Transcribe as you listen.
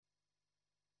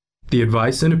The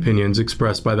advice and opinions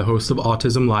expressed by the host of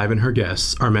Autism Live and her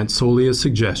guests are meant solely as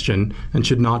suggestion and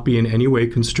should not be in any way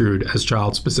construed as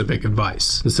child-specific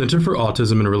advice. The Center for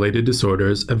Autism and Related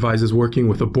Disorders advises working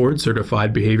with a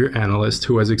board-certified behavior analyst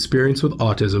who has experience with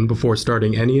autism before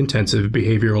starting any intensive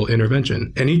behavioral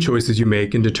intervention. Any choices you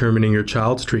make in determining your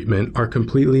child's treatment are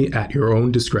completely at your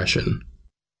own discretion.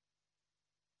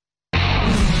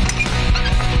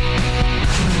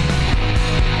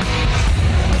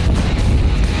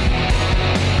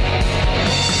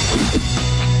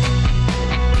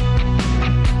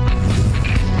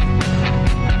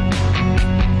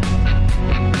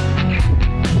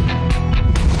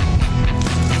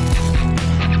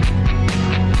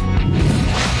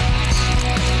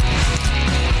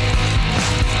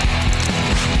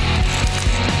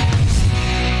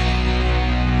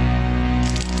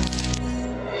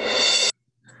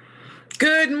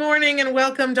 And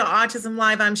welcome to Autism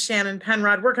Live. I'm Shannon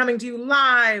Penrod. We're coming to you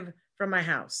live from my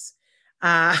house.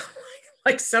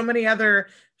 Like so many other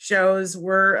shows,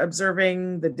 we're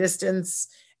observing the distance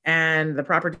and the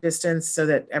proper distance so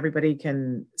that everybody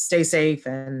can stay safe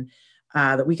and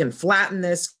that we can flatten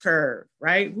this curve,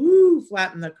 right? Woo,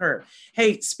 flatten the curve.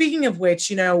 Hey, speaking of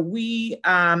which, you know,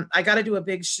 I got to do a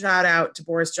big shout out to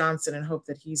Boris Johnson and hope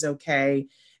that he's okay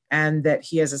and that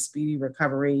he has a speedy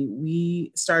recovery.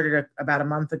 We started about a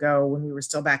month ago when we were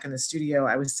still back in the studio.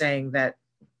 I was saying that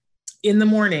in the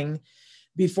morning,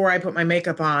 before I put my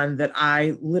makeup on, that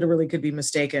I literally could be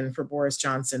mistaken for Boris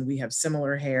Johnson. We have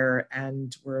similar hair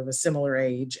and we're of a similar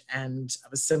age and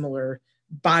of a similar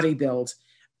body build.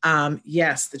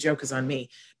 Yes, the joke is on me.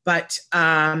 But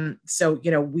so, you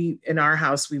know, in our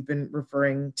house, we've been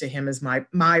referring to him as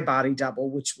my body double,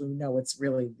 which we know it's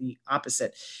really the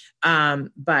opposite.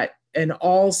 But in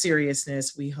all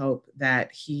seriousness, we hope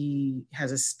that he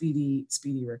has a speedy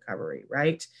recovery,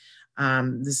 right?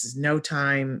 This is no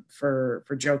time for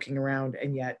joking around.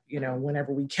 And yet, you know,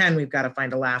 whenever we can, we've got to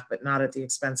find a laugh, but not at the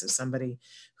expense of somebody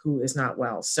who is not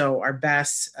well. So our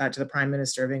best to the Prime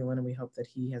Minister of England, and we hope that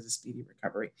he has a speedy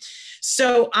recovery.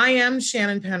 So I am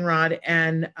Shannon Penrod,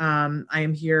 and I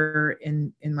am here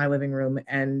in my living room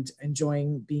and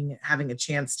enjoying having a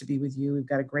chance to be with you. We've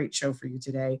got a great show for you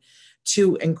today.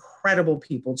 Two incredible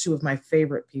people, two of my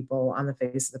favorite people on the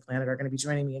face of the planet are going to be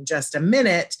joining me in just a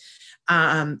minute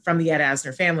from the Ed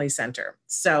Asner Family Center.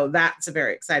 So that's a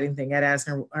very exciting thing.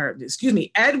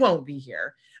 Ed won't be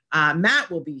here. Matt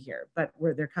will be here, but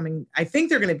they're coming. I think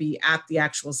they're going to be at the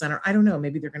actual center. I don't know.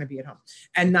 Maybe they're going to be at home.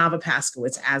 And Nava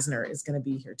Paskowitz Asner is going to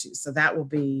be here too. So that will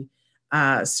be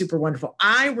super wonderful.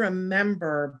 I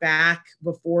remember back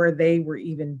before they were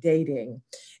even dating,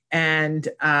 and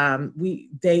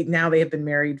now they have been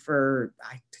married for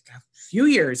I think a few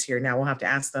years here now. We'll have to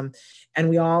ask them. And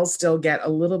we all still get a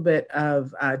little bit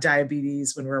of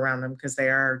diabetes when we're around them because they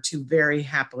are two very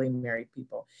happily married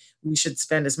people. We should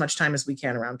spend as much time as we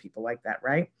can around people like that,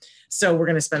 right? So we're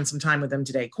going to spend some time with them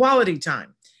today, quality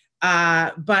time.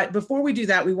 But before we do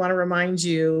that, we want to remind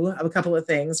you of a couple of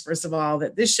things. First of all,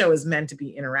 that this show is meant to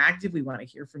be interactive. We want to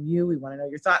hear from you. We want to know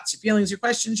your thoughts, your feelings, your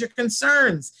questions, your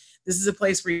concerns. This is a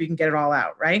place where you can get it all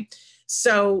out, right?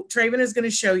 So Traven is going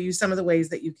to show you some of the ways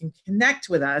that you can connect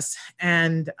with us.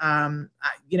 And,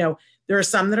 you know, there are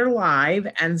some that are live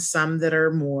and some that are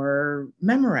more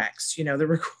Memorex, you know, the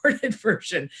recorded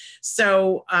version.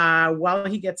 So while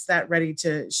he gets that ready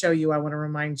to show you, I want to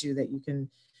remind you that you can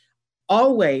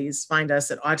always find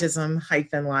us at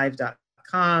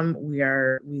autism-live.com.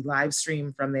 We live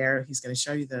stream from there. He's going to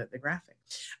show you the graphic.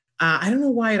 I don't know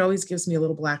why it always gives me a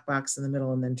little black box in the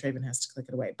middle and then Traven has to click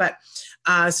it away. But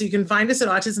so you can find us at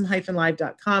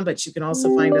autism-live.com, but you can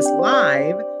also find us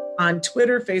live on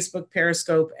Twitter, Facebook,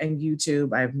 Periscope, and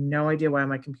YouTube. I have no idea why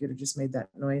my computer just made that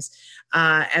noise.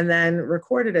 And then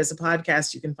recorded as a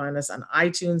podcast, you can find us on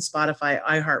iTunes, Spotify,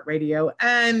 iHeartRadio,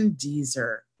 and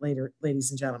Deezer,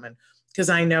 ladies and gentlemen, because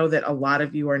I know that a lot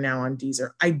of you are now on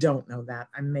Deezer. I don't know that.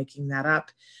 I'm making that up.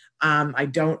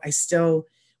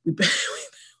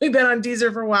 We've been on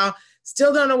Deezer for a while.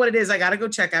 Still don't know what it is. I got to go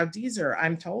check out Deezer.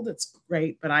 I'm told it's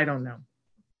great, but I don't know.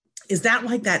 Is that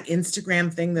like that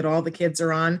Instagram thing that all the kids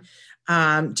are on?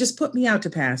 Just put me out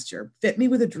to pasture. Fit me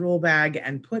with a drool bag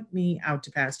and put me out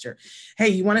to pasture. Hey,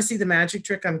 you want to see the magic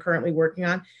trick I'm currently working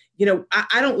on? You know,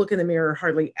 I don't look in the mirror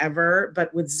hardly ever,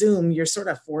 but with Zoom, you're sort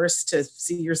of forced to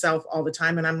see yourself all the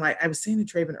time. And I'm like, I was saying to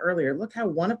Traven earlier, look how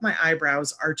one of my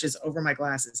eyebrows arches over my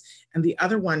glasses and the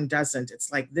other one doesn't.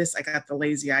 It's like this, I got the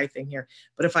lazy eye thing here.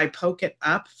 But if I poke it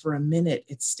up for a minute,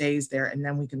 it stays there and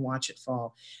then we can watch it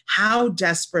fall. How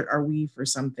desperate are we for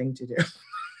something to do?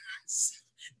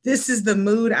 This is the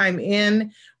mood I'm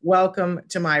in. Welcome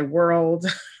to my world.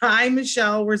 Hi,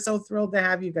 Michelle. We're so thrilled to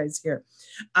have you guys here.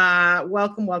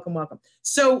 Welcome, welcome, welcome.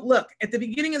 So look, at the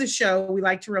beginning of the show, we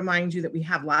like to remind you that we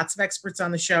have lots of experts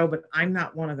on the show, but I'm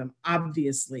not one of them,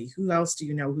 obviously. Who else do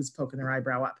you know who's poking their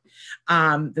eyebrow up?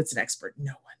 That's an expert.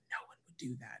 No one would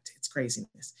do that. It's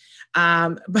craziness.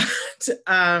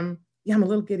 Yeah, I'm a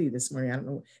little giddy this morning. I don't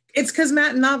know. It's because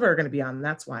Matt and Nava are going to be on.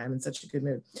 That's why I'm in such a good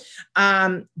mood.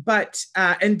 And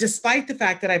despite the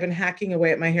fact that I've been hacking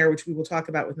away at my hair, which we will talk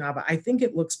about with Nava, I think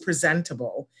it looks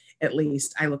presentable. At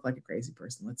least I look like a crazy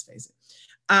person, let's face it.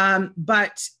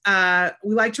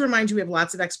 We like to remind you we have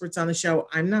lots of experts on the show.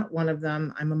 I'm not one of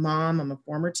them. I'm a mom. I'm a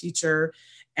former teacher.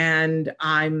 And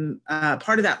I'm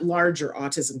part of that larger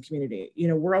autism community. You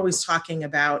know, we're always talking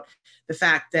about the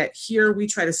fact that here we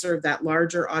try to serve that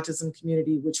larger autism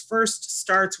community, which first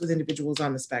starts with individuals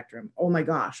on the spectrum. Oh my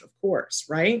gosh, of course,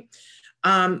 right?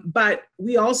 But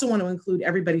we also want to include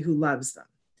everybody who loves them.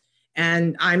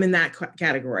 And I'm in that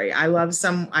category. I love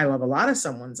a lot of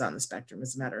someone's on the spectrum,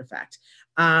 as a matter of fact.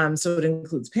 So it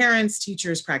includes parents,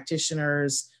 teachers,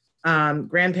 practitioners,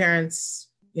 grandparents,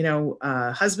 you know,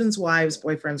 husbands, wives,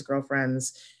 boyfriends,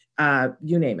 girlfriends,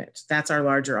 you name it. That's our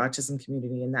larger autism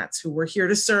community. And that's who we're here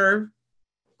to serve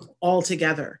all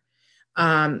together,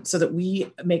 so that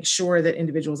we make sure that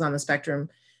individuals on the spectrum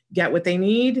get what they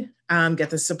need,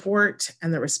 get the support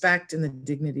and the respect and the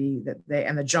dignity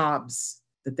and the jobs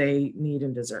that they need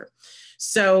and deserve.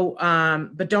 So,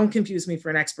 but don't confuse me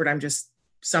for an expert. I'm just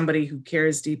somebody who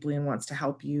cares deeply and wants to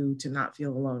help you to not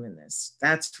feel alone in this.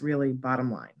 That's really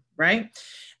bottom line, right?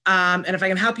 And if I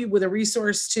can help you with a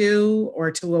resource too,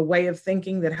 or to a way of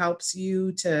thinking that helps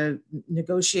you to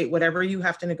negotiate whatever you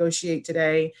have to negotiate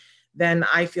today, then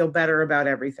I feel better about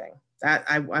everything. That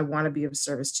I want to be of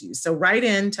service to you. So write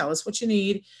in, tell us what you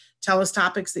need, tell us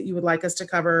topics that you would like us to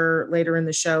cover later in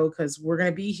the show, because we're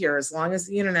going to be here. As long as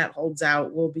the internet holds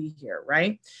out, we'll be here,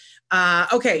 right?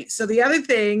 Okay, so the other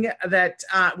thing that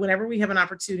whenever we have an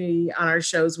opportunity on our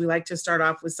shows, we like to start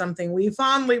off with something we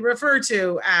fondly refer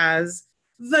to as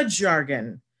the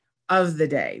jargon of the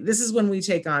day. This is when we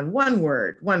take on one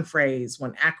word, one phrase,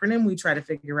 one acronym. We try to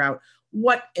figure out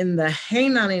what in the hey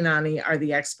nani are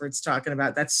the experts talking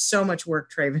about. That's so much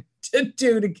work, Traven, to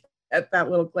do to get that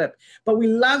little clip. But we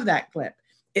love that clip.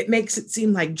 It makes it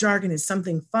seem like jargon is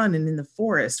something fun and in the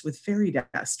forest with fairy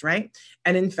dust, right?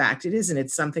 And in fact, it isn't.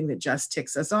 It's something that just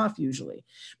ticks us off usually.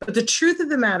 But the truth of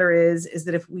the matter is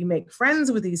that if we make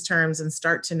friends with these terms and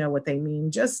start to know what they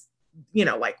mean, just, you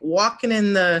know, like walking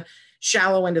in the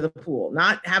shallow end of the pool,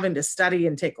 not having to study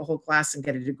and take a whole class and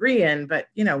get a degree in, but,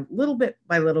 you know, little bit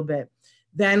by little bit,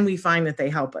 then we find that they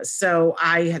help us. So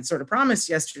I had sort of promised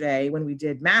yesterday when we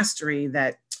did mastery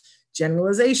that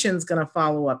generalization is going to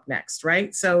follow up next,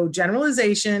 right? So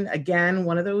generalization, again,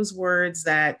 one of those words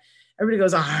that everybody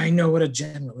goes, oh, I know what a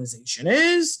generalization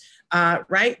is,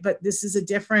 right? But this is a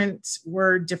different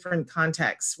word, different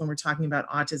context when we're talking about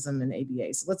autism and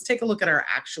ABA. So let's take a look at our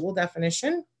actual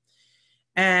definition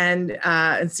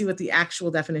and see what the actual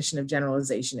definition of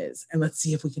generalization is. And let's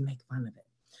see if we can make fun of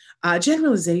it.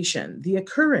 Generalization, the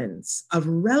occurrence of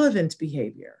relevant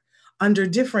behavior under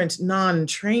different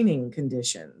non-training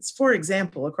conditions, for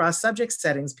example, across subject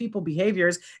settings, people,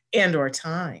 behaviors, and or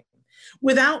time,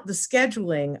 without the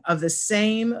scheduling of the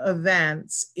same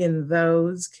events in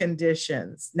those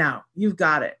conditions. Now, you've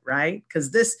got it, right?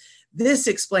 Because this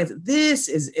explains it. This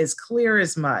is as clear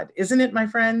as mud, isn't it, my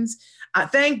friends?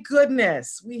 Thank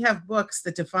goodness we have books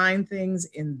that define things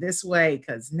in this way,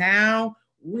 because now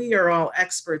we are all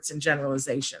experts in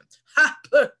generalization.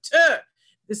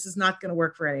 This is not going to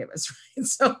work for any of us, right?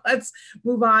 So let's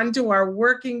move on to our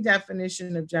working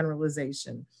definition of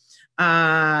generalization.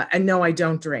 And no, I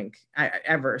don't drink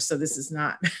ever, so this is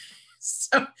not.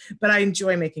 But I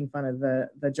enjoy making fun of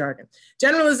the jargon.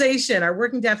 Generalization, our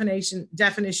working definition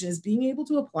is being able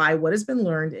to apply what has been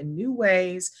learned in new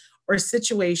ways or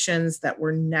situations that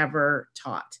were never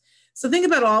taught. So think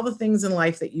about all the things in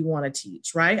life that you want to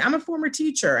teach, right? I'm a former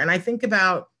teacher, and I think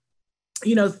about,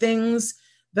 you know, things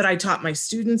that I taught my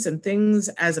students and things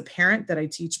as a parent that I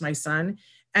teach my son.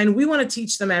 And we want to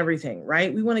teach them everything,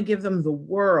 right? We want to give them the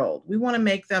world. We want to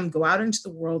make them go out into the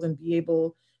world and be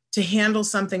able to handle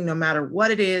something no matter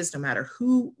what it is, no matter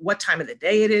what time of the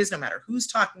day it is, no matter who's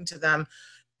talking to them,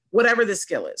 whatever the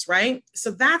skill is, right?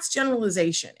 So that's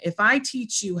generalization. If I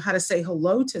teach you how to say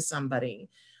hello to somebody,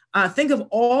 think of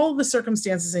all the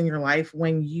circumstances in your life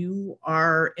when you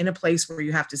are in a place where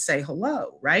you have to say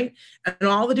hello, right? And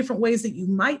all the different ways that you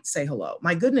might say hello.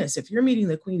 My goodness, if you're meeting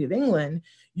the Queen of England,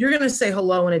 you're going to say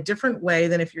hello in a different way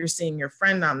than if you're seeing your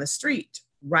friend on the street,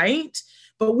 right?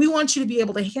 But we want you to be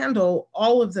able to handle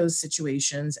all of those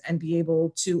situations and be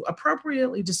able to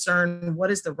appropriately discern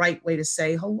what is the right way to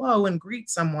say hello and greet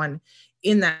someone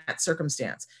in that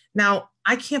circumstance. Now,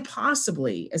 I can't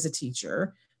possibly, as a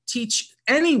teacher, teach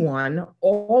anyone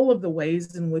all of the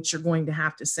ways in which you're going to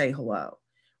have to say hello,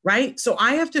 right? So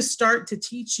I have to start to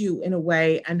teach you in a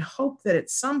way and hope that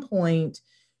at some point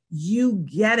you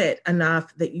get it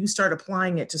enough that you start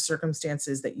applying it to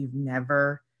circumstances that you've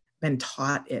never been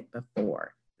taught it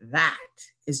before. That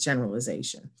is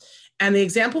generalization. And the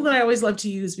example that I always love to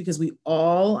use, because we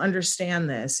all understand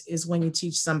this, is when you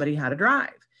teach somebody how to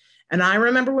drive. And I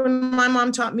remember when my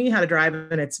mom taught me how to drive,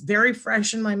 and it's very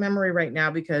fresh in my memory right now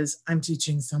because I'm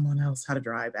teaching someone else how to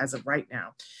drive as of right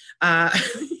now.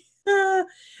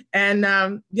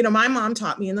 You know, my mom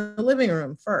taught me in the living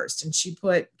room first, and she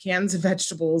put cans of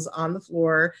vegetables on the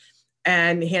floor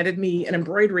and handed me an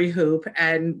embroidery hoop.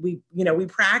 And we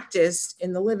practiced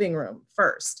in the living room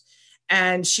first.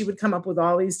 And she would come up with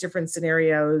all these different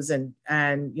scenarios, and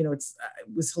you know, it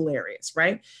was hilarious,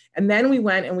 right? And then we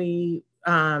went and we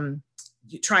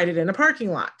tried it in a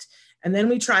parking lot. And then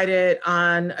we tried it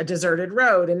on a deserted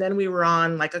road. And then we were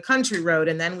on like a country road.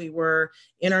 And then we were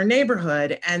in our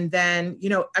neighborhood. And then, you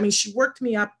know, I mean, she worked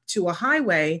me up to a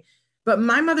highway, but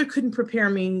my mother couldn't prepare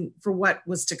me for what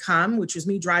was to come, which was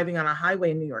me driving on a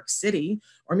highway in New York City,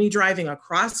 or me driving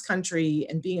across country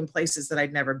and being in places that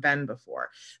I'd never been before.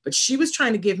 But she was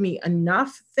trying to give me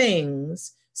enough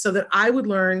things so that I would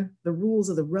learn the rules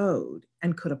of the road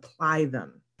and could apply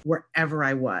them wherever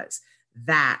I was.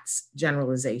 That's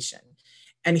generalization.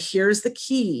 And here's the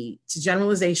key to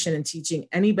generalization and teaching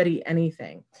anybody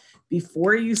anything.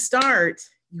 Before you start,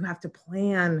 you have to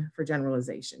plan for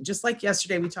generalization. Just like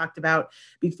yesterday we talked about,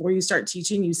 before you start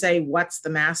teaching, you say, what's the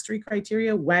mastery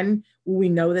criteria? When will we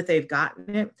know that they've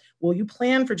gotten it? Well, you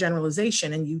plan for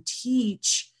generalization and you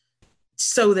teach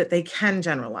so that they can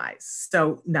generalize.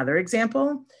 So another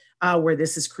example where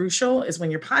this is crucial is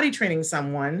when you're potty training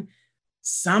someone.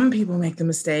 Some people make the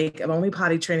mistake of only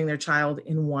potty training their child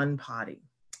in one potty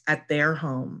at their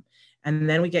home. And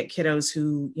then we get kiddos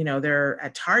who, you know, they're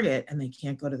at Target and they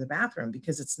can't go to the bathroom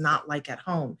because it's not like at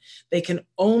home. They can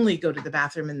only go to the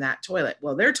bathroom in that toilet.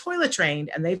 Well, they're toilet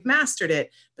trained and they've mastered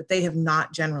it, but they have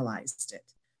not generalized it.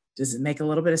 Does it make a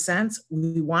little bit of sense?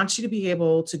 We want you to be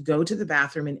able to go to the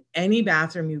bathroom in any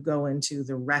bathroom you go into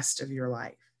the rest of your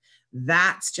life.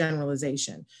 That's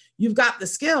generalization. You've got the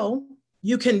skill,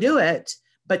 you can do it,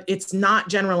 but it's not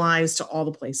generalized to all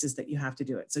the places that you have to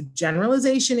do it. So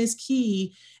generalization is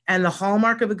key. And the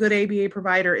hallmark of a good ABA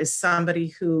provider is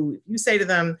somebody who, you say to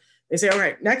them, they say, all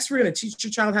right, next we're going to teach your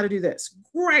child how to do this.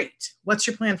 Great. What's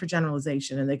your plan for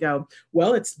generalization? And they go,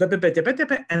 well, it's,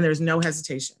 and there's no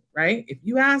hesitation, right? If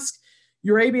you ask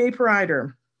your ABA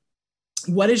provider,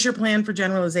 what is your plan for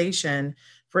generalization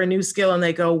for a new skill? And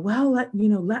they go, well, let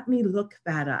me look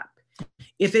that up.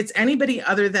 If it's anybody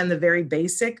other than the very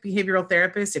basic behavioral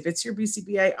therapist, if it's your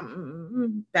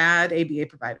BCBA, bad ABA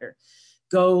provider,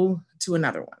 go to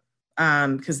another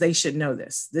one because they should know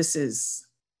this. This is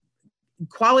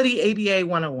quality ABA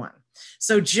 101.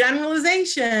 So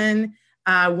generalization,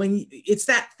 it's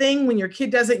that thing when your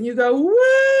kid does it and you go,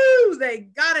 woo, they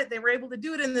got it. They were able to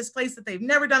do it in this place that they've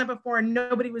never done it before and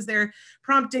nobody was there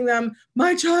prompting them.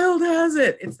 My child has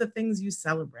it. It's the things you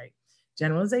celebrate.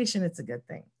 Generalization, it's a good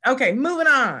thing. Okay, moving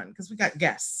on, because we got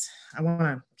guests. I want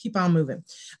to keep on moving.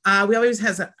 We always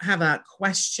have a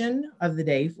question of the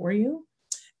day for you.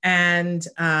 And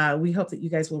we hope that you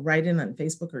guys will write in on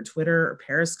Facebook or Twitter or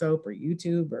Periscope or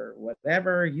YouTube or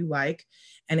whatever you like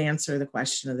and answer the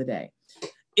question of the day.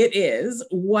 It is,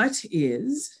 what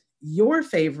is your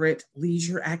favorite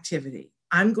leisure activity?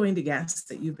 I'm going to guess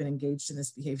that you've been engaged in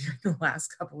this behavior in the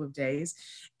last couple of days.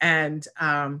 And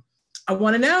I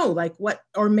want to know, like, what,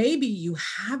 or maybe you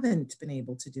haven't been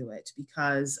able to do it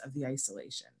because of the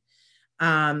isolation,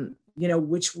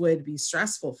 which would be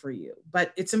stressful for you.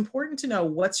 But it's important to know,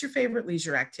 what's your favorite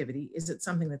leisure activity? Is it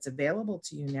something that's available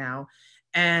to you now?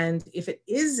 And if it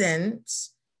isn't,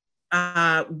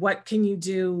 what can you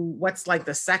do? What's like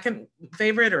the second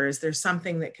favorite, or is there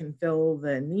something that can fill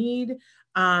the need?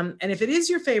 And if it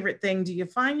is your favorite thing, do you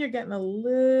find you're getting a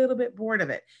little bit bored of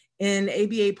it? In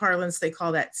ABA parlance, they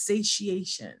call that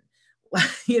satiation.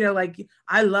 Like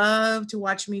I love to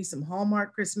watch me some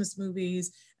Hallmark Christmas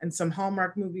movies and some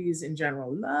Hallmark movies in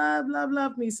general.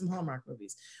 Love me some Hallmark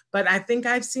movies. But I think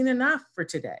I've seen enough for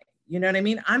today. You know what I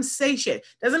mean? I'm satiated.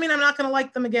 Doesn't mean I'm not going to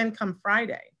like them again come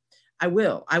Friday. I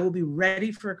will be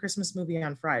ready for a Christmas movie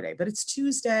on Friday, but it's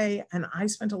Tuesday and I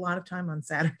spent a lot of time on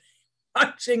Saturday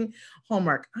watching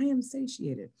Hallmark. I am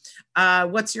satiated.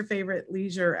 What's your favorite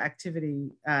leisure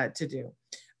activity to do?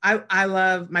 I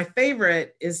love, my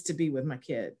favorite is to be with my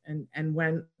kid. And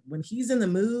when he's in the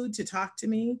mood to talk to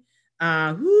me,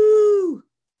 whoo,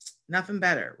 nothing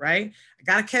better, right? I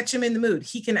got to catch him in the mood.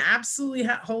 He can absolutely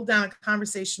hold down a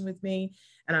conversation with me.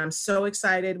 And I'm so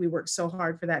excited. We work so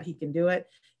hard for that. He can do it.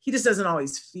 He just doesn't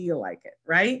always feel like it,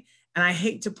 right? And I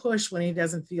hate to push when he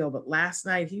doesn't feel, but last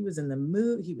night he was in the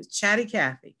mood. He was chatty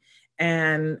Cathy.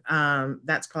 And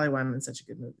that's probably why I'm in such a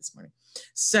good mood this morning.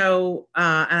 So,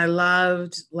 and I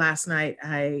loved last night.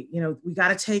 We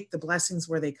got to take the blessings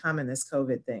where they come in this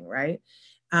COVID thing, right?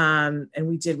 And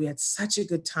we had such a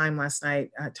good time last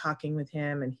night talking with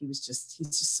him, and he's just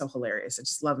so hilarious. I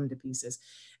just love him to pieces.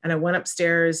 And I went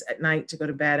upstairs at night to go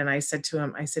to bed, and I said to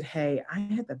him, I said, hey, I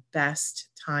had the best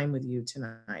time with you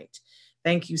tonight.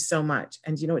 Thank you so much.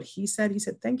 And you know what he said? He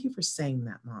said, thank you for saying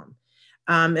that, Mom.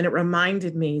 And it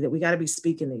reminded me that we got to be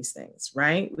speaking these things,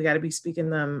 right? We got to be speaking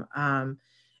them.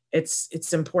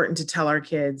 It's important to tell our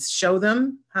kids, show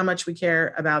them how much we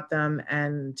care about them,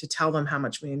 and to tell them how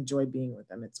much we enjoy being with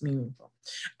them. It's meaningful.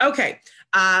 Okay,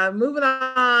 moving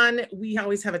on. We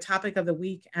always have a topic of the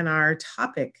week, and our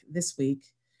topic this week,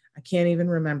 I can't even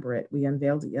remember it. We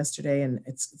unveiled it yesterday, and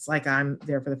it's like I'm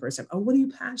there for the first time. Oh, what are you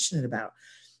passionate about?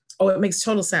 Oh, it makes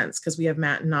total sense because we have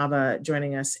Matt and Nava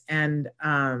joining us, and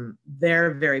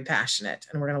they're very passionate,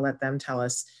 and we're going to let them tell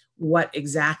us what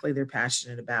exactly they're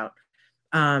passionate about.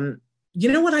 You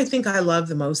know what I think I love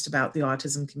the most about the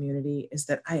autism community is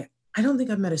that I don't think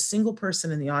I've met a single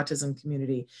person in the autism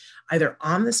community, either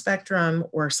on the spectrum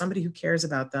or somebody who cares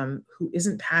about them, who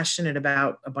isn't passionate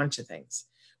about a bunch of things.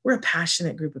 We're a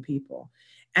passionate group of people.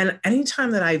 And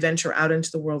anytime that I venture out into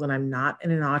the world and I'm not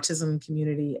in an autism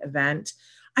community event,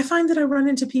 I find that I run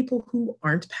into people who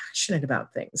aren't passionate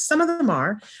about things. Some of them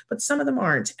are, but some of them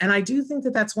aren't. And I do think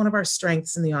that that's one of our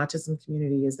strengths in the autism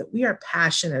community, is that we are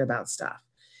passionate about stuff.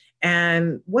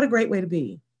 And what a great way to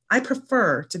be. I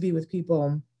prefer to be with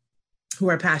people who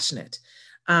are passionate.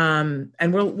 And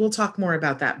we'll talk more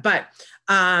about that. But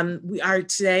we are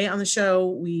today on the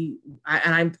show.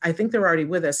 I think they're already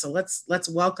with us. So let's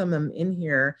welcome them in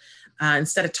here.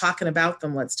 Instead of talking about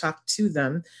them, let's talk to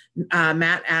them.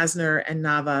 Matt Asner and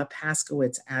Nava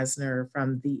Paskowitz Asner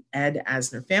from the Ed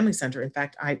Asner Family Center. In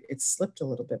fact, it slipped a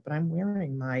little bit, but I'm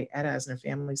wearing my Ed Asner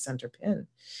Family Center pin.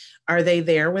 Are they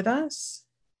there with us?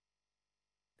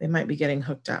 They might be getting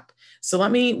hooked up. So let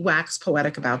me wax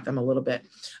poetic about them a little bit.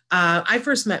 I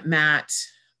first met Matt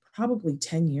probably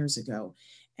 10 years ago,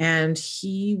 and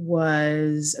he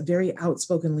was a very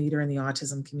outspoken leader in the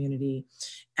autism community,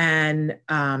 and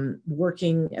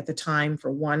working at the time for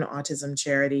one autism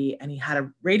charity. And he had a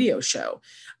radio show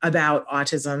about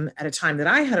autism at a time that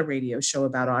I had a radio show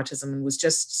about autism and was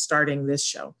just starting this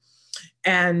show.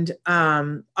 And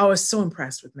I was so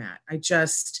impressed with Matt.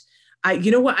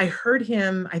 You know what? I heard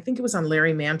him, I think it was on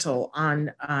Larry Mantle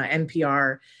on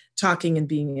NPR, talking and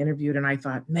being interviewed. And I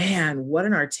thought, man, what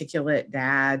an articulate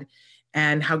dad,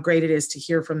 and how great it is to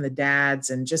hear from the dads.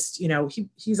 And just,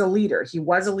 he's a leader. He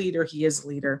was a leader. He is a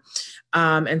leader,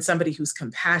 and somebody who's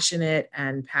compassionate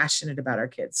and passionate about our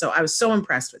kids. So I was so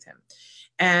impressed with him.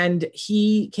 And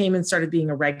he came and started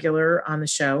being a regular on the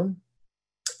show.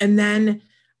 And then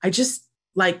I just,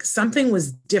 something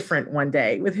was different one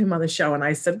day with him on the show. And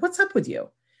I said, what's up with you?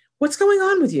 What's going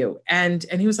on with you? And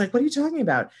he was like, what are you talking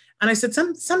about? And I said,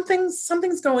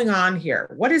 something's going on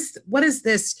here. What is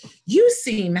this? You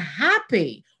seem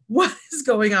happy. What is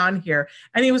going on here?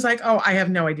 And he was like, oh, I have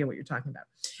no idea what you're talking about.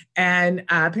 And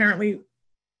apparently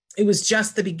it was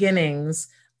just the beginnings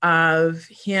of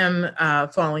him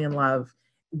falling in love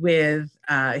with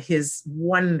his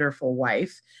wonderful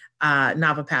wife,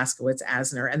 Nava Paskowitz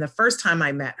Asner. And the first time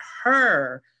I met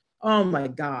her, oh my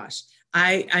gosh,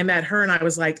 I met her and I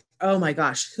was like, oh my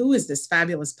gosh, who is this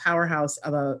fabulous powerhouse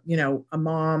of a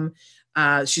mom?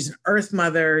 She's an earth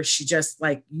mother. She just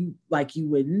like you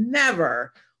would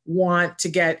never want to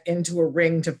get into a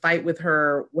ring to fight with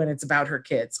her when it's about her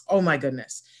kids. Oh my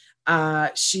goodness.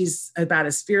 She's about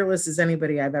as fearless as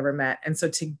anybody I've ever met. And so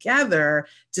together,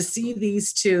 to see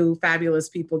these two fabulous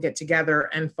people get together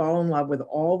and fall in love with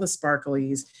all the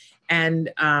sparklies,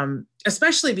 and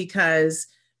especially because,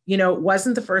 it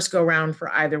wasn't the first go round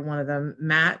for either one of them.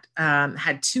 Matt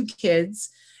had 2 kids,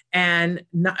 and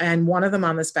one of them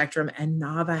on the spectrum, and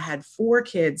Nava had 4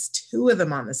 kids, 2 of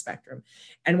them on the spectrum.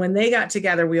 And when they got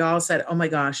together, we all said, oh my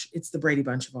gosh, it's the Brady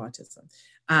Bunch of autism.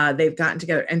 They've gotten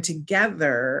together, and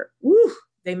together,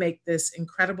 they make this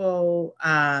incredible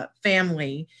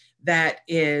family that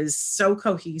is so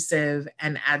cohesive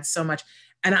and adds so much.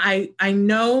 And I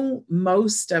know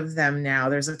most of them now.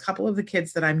 There's a couple of the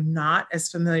kids that I'm not as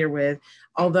familiar with,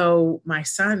 although my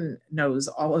son knows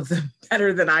all of them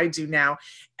better than I do now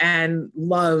and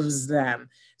loves them.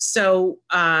 So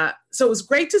it was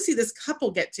great to see this couple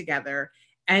get together,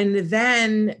 and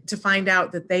then to find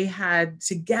out that they had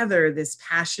together this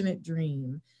passionate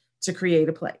dream to create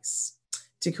a place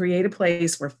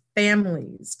where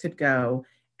families could go,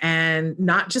 and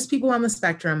not just people on the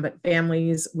spectrum, but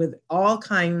families with all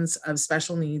kinds of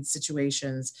special needs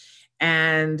situations,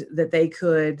 and that they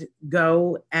could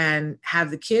go and have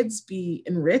the kids be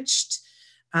enriched,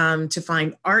 to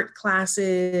find art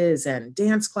classes and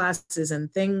dance classes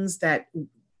and things that,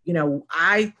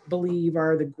 I believe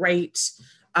are the great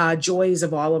joys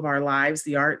of all of our lives,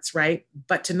 the arts, right?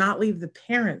 But to not leave the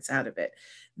parents out of it.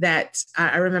 That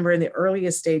I remember in the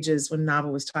earliest stages when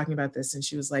Nava was talking about this, and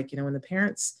she was like, when the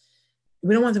parents,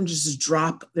 we don't want them to just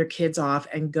drop their kids off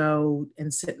and go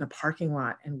and sit in a parking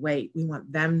lot and wait. We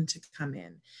want them to come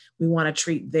in. We want to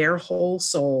treat their whole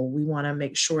soul. We want to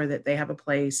make sure that they have a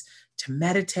place to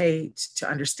meditate, to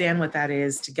understand what that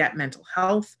is, to get mental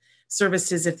health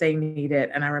services if they need it.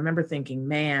 And I remember thinking,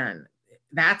 man,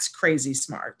 that's crazy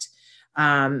smart.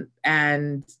 And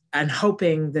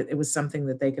hoping that it was something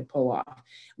that they could pull off.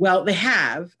 Well, they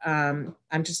have. I'm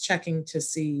just checking to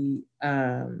see.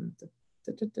 Matt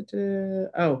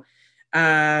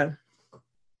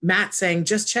saying,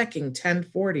 just checking,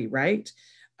 1040, right?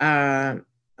 I'm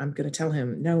going to tell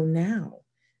him no now,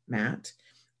 Matt.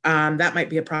 That might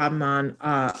be a problem on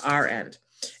our end.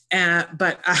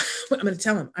 But I'm going to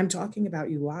tell him, I'm talking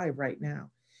about you live right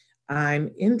now. I'm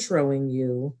introing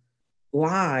you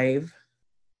live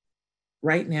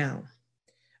right now.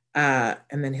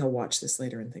 And then he'll watch this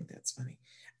later and think that's funny,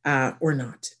 or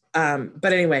not.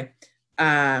 But anyway,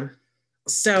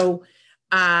 so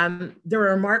they're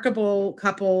a remarkable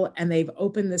couple, and they've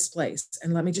opened this place.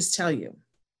 And let me just tell you,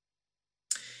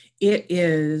 it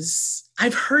is,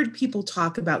 I've heard people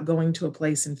talk about going to a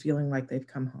place and feeling like they've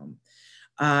come home.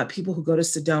 People who go to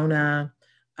Sedona,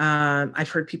 I've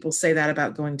heard people say that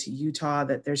about going to Utah,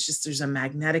 that there's a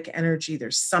magnetic energy,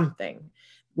 there's something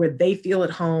where they feel at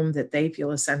home, that they feel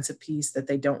a sense of peace that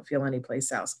they don't feel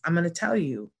anyplace else. I'm going to tell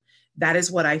you, that is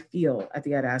what I feel at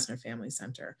the Ed Asner Family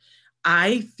Center.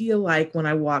 I feel like when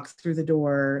I walk through the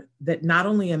door that not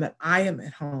only I am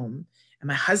at home and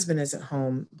my husband is at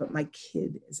home, but my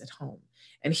kid is at home,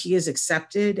 and he is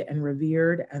accepted and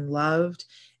revered and loved.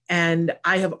 And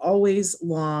I have always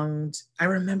longed. I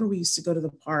remember we used to go to the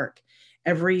park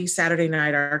every Saturday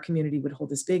night. Our community would hold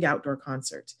this big outdoor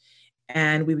concert,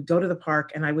 and we would go to the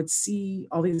park, and I would see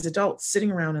all these adults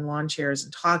sitting around in lawn chairs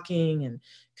and talking and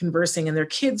conversing, and their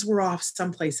kids were off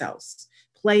someplace else,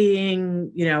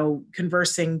 playing,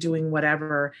 conversing, doing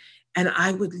whatever. And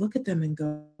I would look at them and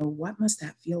go, what must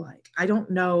that feel like? I don't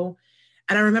know.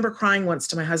 And I remember crying once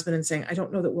to my husband and saying, I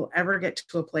don't know that we'll ever get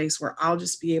to a place where I'll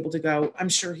just be able to go, I'm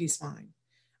sure he's fine.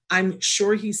 I'm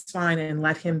sure he's fine, and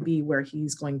let him be where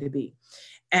he's going to be.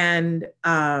 And,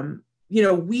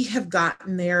 we have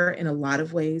gotten there in a lot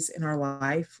of ways in our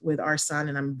life with our son,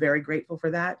 and I'm very grateful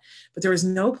for that. But there is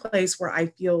no place where I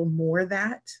feel more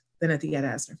that than at the Ed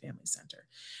Asner Family Center.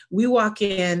 We walk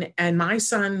in and my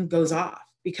son goes off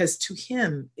because to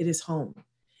him, it is home.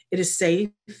 It is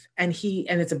safe, and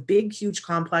it's a big, huge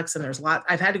complex, and there's a lot.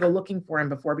 I've had to go looking for him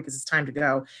before because it's time to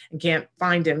go and can't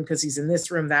find him because he's in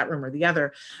this room, that room, or the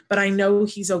other. But I know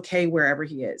he's okay wherever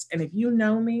he is. And if you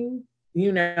know me,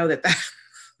 you know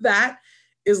that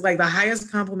is like the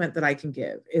highest compliment that I can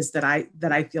give, is that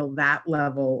I feel that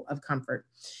level of comfort.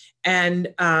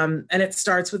 And it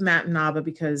starts with Matt and Nava,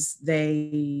 because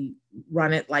they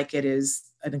run it like it is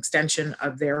an extension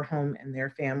of their home and their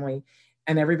family,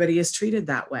 and everybody is treated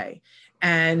that way.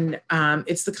 And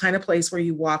it's the kind of place where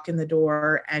you walk in the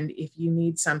door, and if you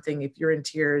need something, if you're in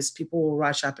tears, people will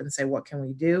rush up and say, what can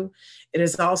we do? It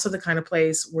is also the kind of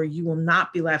place where you will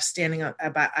not be left standing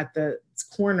at the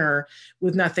corner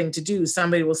with nothing to do.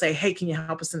 Somebody will say, hey, can you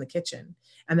help us in the kitchen?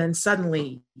 And then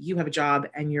suddenly you have a job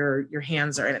and your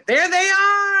hands are in it. There they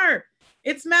are.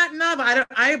 It's Matt and Nava.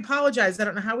 I apologize. I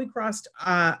don't know how we crossed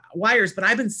wires, but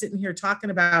I've been sitting here talking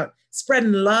about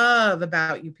spreading love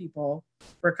about you people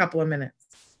for a couple of minutes.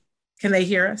 Can they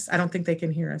hear us? I don't think they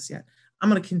can hear us yet. I'm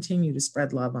going to continue to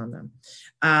spread love on them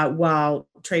while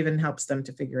Traven helps them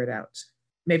to figure it out.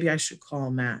 Maybe I should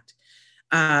call Matt.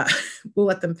 We'll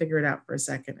let them figure it out for a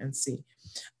second and see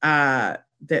if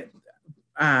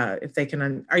they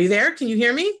can. Are you there? Can you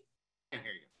hear me? I can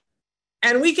hear you.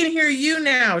 And we can hear you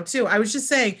now too. I was just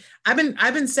saying, I've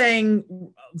been saying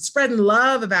spreading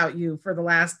love about you for the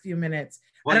last few minutes.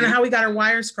 Well, I don't know how we got our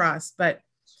wires crossed, but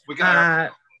we got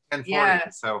 10:40.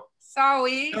 Yes. So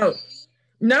Sorry. Oh,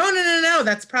 no.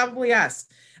 That's probably us.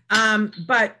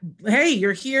 But hey,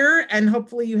 you're here and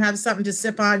hopefully you have something to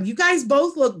sip on. You guys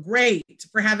both look great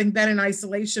for having been in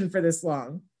isolation for this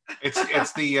long.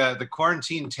 it's the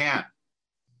quarantine tan.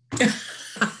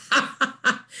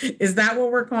 Is that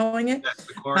what we're calling it? That's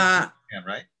the quarantine tan,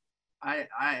 right? I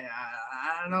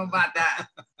don't know about that.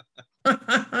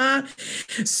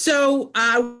 So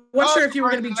I wasn't sure if you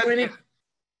were going to be joining.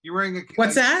 You're wearing a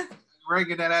What's that? You're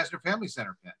wearing an Ed Asner Family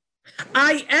Center pin.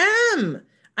 I am.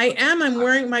 I'm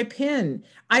wearing my pin.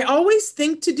 I always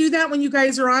think to do that when you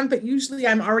guys are on, but usually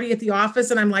I'm already at the office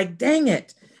and I'm like, dang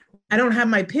it, I don't have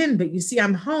my pin, but you see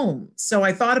I'm home. So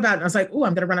I thought about it and I was like, oh,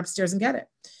 I'm going to run upstairs and get it.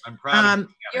 I'm proud of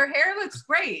you. Your hair looks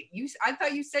great. I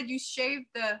thought you said you shaved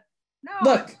the,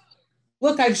 no.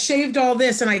 Look, I've shaved all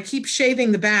this and I keep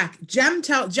shaving the back. Jem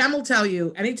will tell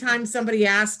you anytime somebody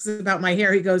asks about my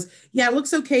hair, he goes, yeah, it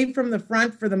looks okay from the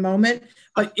front for the moment.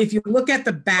 But if you look at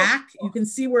the back, you can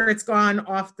see where it's gone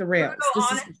off the rails. Brutal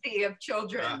honesty of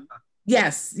children.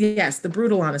 Yes, the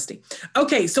brutal honesty.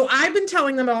 Okay, so I've been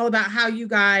telling them all about how you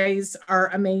guys are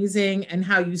amazing and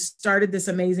how you started this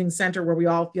amazing center where we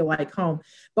all feel like home.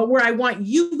 But where I want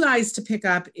you guys to pick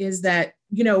up is that,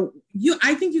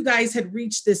 I think you guys had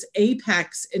reached this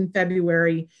apex in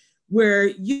February where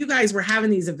you guys were having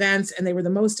these events and they were the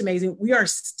most amazing. We are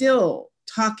still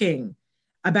talking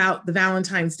about the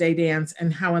Valentine's Day dance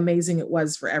and how amazing it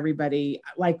was for everybody.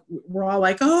 Like, we're all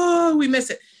like, oh, we miss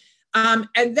it. And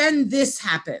then this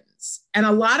happens. And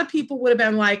a lot of people would have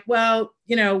been like, well,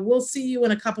 we'll see you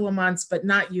in a couple of months, but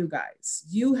not you guys.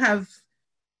 You have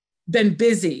been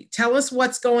busy. Tell us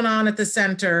what's going on at the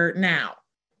center now.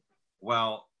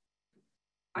 Well,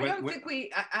 I don't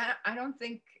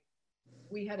think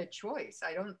we had a choice.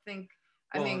 I don't think,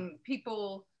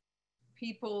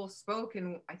 people spoke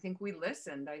and I think we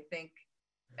listened. I think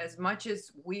as much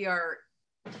as we are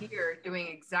here doing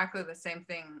exactly the same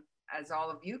thing as all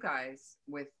of you guys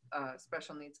with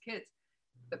special needs kids,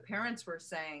 the parents were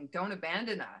saying, don't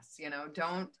abandon us,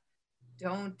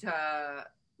 don't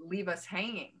leave us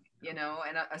hanging,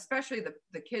 and especially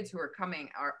the kids who are coming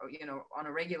are, on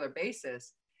a regular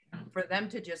basis, for them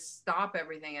to just stop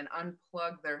everything and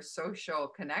unplug their social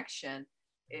connection,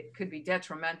 it could be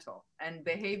detrimental. And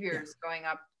behaviors going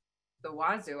up the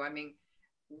wazoo. I mean,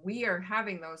 we are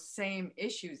having those same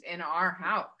issues in our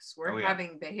house. We're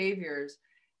having behaviors.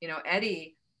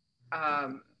 Eddie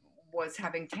was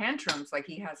having tantrums like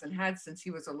he hasn't had since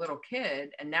he was a little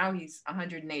kid. And now he's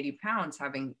 180 pounds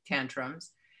having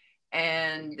tantrums.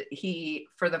 And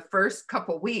for the first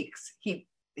couple weeks,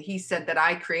 he said that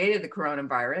I created the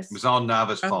coronavirus. It was all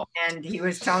Nava's fault. And he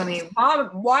was telling me, Mom,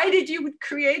 why did you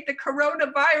create the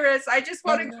coronavirus? I just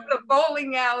want to go to the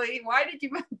bowling alley. Why did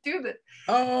you do this?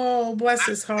 Oh, bless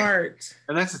his heart.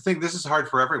 And that's the thing. This is hard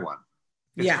for everyone.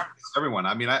 It's hard for everyone.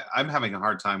 I mean, I'm having a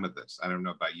hard time with this. I don't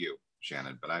know about you,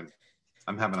 Shannon, but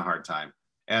I'm having a hard time.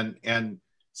 And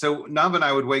so Nava and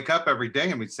I would wake up every day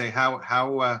and we'd say how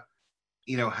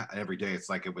every day it's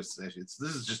like this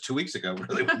is just 2 weeks ago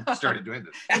really when we started doing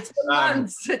this. It's been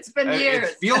months, it's been years.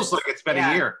 It feels like it's been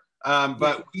a year.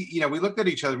 But we looked at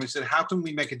each other and we said, how can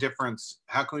we make a difference?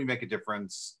 How can we make a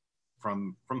difference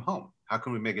from home? How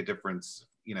can we make a difference,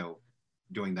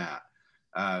 doing that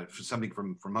for something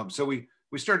from home? So we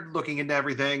started looking into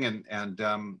everything and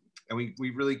we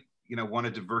really,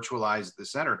 wanted to virtualize the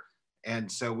center. And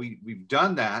so we've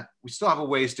done that. We still have a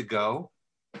ways to go.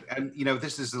 And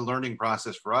this is a learning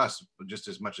process for us just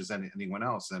as much as anyone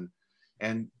else.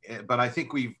 But I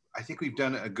think we've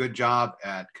done a good job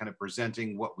at kind of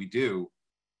presenting what we do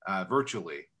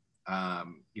virtually.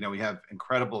 We have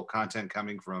incredible content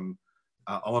coming from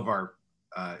all of our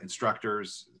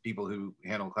instructors, people who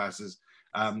handle classes.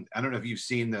 I don't know if you've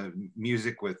seen the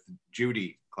Music with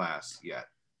Judy class yet.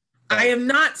 I have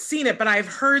not seen it, but I've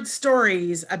heard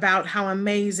stories about how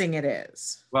amazing it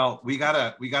is. Well, we got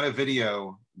a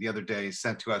video the other day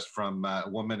sent to us from a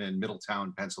woman in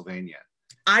Middletown, Pennsylvania.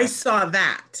 I saw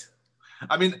that.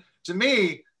 I mean, to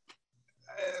me,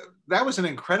 that was an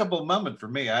incredible moment for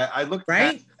me. I looked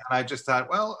at it and I just thought,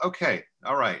 well, okay,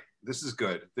 all right, this is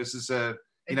good. This is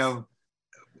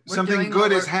something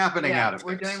good is happening out of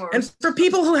this. And for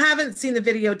people who haven't seen the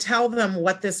video, tell them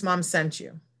what this mom sent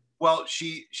you. Well,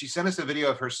 she sent us a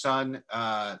video of her son,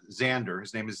 Xander.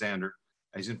 His name is Xander.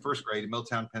 He's in first grade in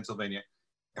Middletown, Pennsylvania.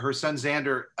 Her son,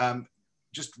 Xander,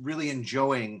 just really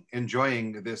enjoying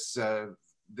this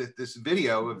this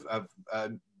video of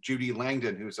Judy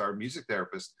Langdon, who's our music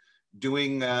therapist,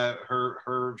 doing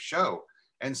her show.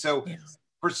 And so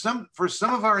for some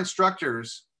of our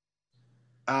instructors,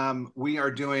 we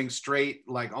are doing straight,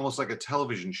 almost like a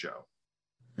television show.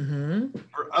 Mm-hmm.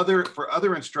 For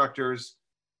other instructors,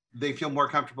 they feel more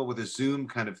comfortable with a Zoom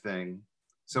kind of thing.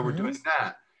 So we're doing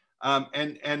that.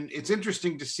 And it's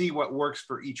interesting to see what works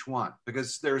for each one,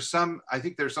 because I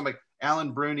think there's some like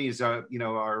Alan Bruni is our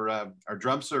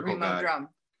drum circle Remote guy. drum.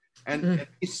 And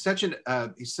he's such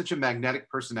a magnetic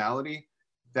personality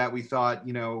that we thought,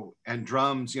 and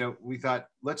drums, we thought,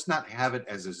 let's not have it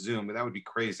as a Zoom. That would be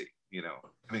crazy,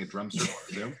 having a drum circle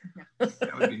on Zoom.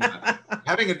 That would be nuts.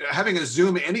 Having a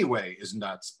Zoom anyway is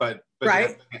nuts, but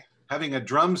right. having a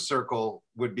drum circle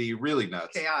would be really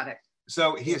nuts. Chaotic.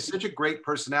 So he has such a great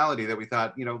personality that we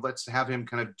thought, let's have him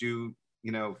kind of do,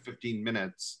 15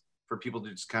 minutes for people to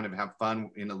just kind of have fun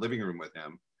in a living room with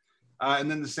him.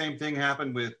 And then the same thing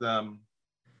happened with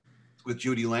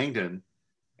Judy Langdon.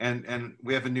 And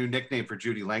we have a new nickname for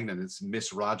Judy Langdon. It's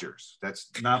Miss Rogers. That's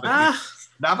Nava.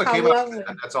 Nava came up with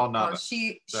that. That's all Nava.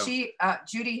 Well,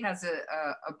 Judy has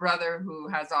a brother who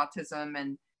has autism,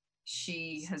 and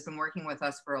she has been working with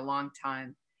us for a long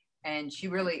time. And she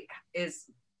really is,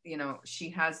 she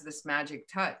has this magic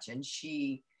touch, and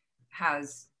she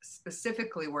has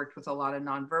specifically worked with a lot of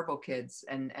nonverbal kids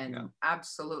and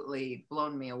absolutely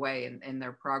blown me away in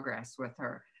their progress with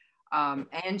her.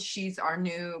 And she's our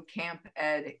new camp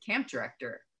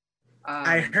director.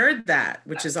 I heard that,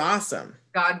 which is awesome.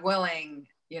 God willing,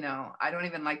 I don't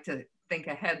even like to think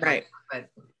ahead, right?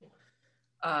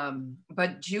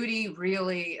 But Judy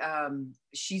really,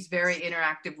 she's very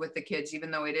interactive with the kids,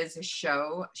 even though it is a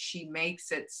show. She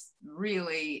makes it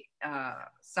really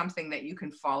something that you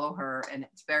can follow her, and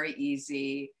it's very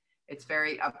easy. It's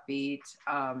very upbeat.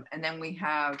 And then we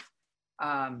have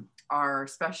our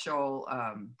special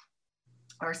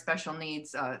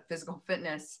needs physical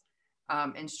fitness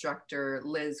instructor,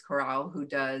 Liz Corral, who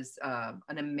does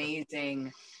an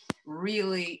amazing,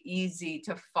 really easy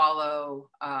to follow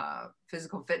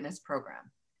physical fitness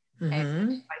program.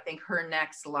 And I think her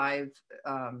next live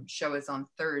show is on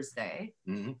Thursday.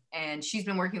 And she's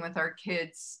been working with our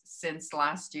kids since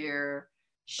last year.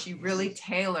 She really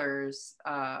tailors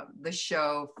the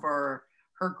show for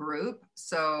her group.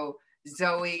 So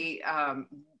Zoe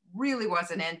really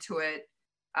wasn't into it.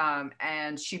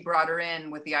 And she brought her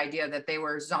in with the idea that they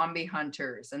were zombie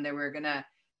hunters and they were gonna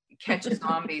catch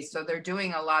zombies. So they're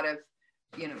doing a lot of,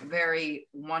 very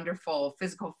wonderful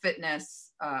physical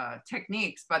fitness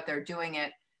techniques, but they're doing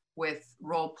it with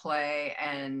role play.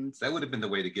 And that would have been the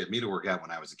way to get me to work out when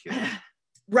I was a kid.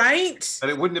 Right. But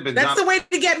it wouldn't have been. That's the way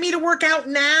to get me to work out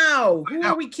now. Who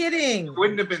are we kidding? It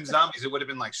wouldn't have been zombies. It would have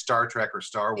been like Star Trek or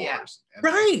Star Wars. Yeah.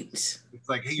 Right. It's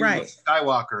like, hey, you're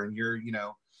Skywalker and you're,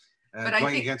 but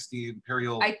going against the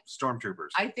Imperial stormtroopers.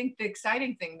 I think the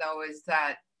exciting thing, though, is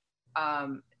that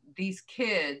these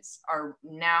kids are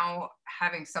now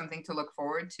having something to look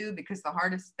forward to, because the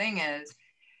hardest thing is,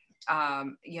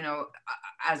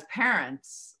 as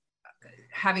parents,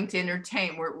 having to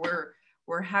entertain.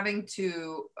 We're having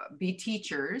to be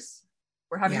teachers.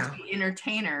 We're having to be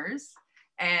entertainers,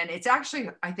 and it's actually,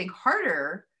 I think,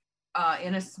 harder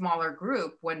in a smaller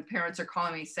group when parents are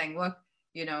calling me saying, "Look,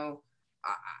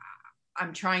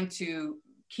 I'm trying to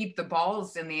keep the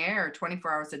balls in the air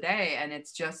 24 hours a day." And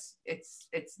it's just, it's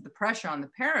the pressure on the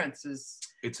parents is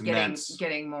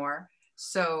getting more.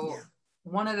 So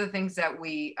one of the things that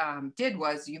we did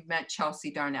was, you've met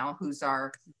Chelsea Darnell, who's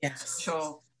our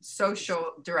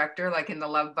social director, like in the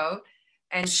Love Boat.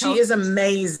 And she is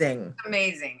amazing.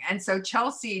 Amazing. And so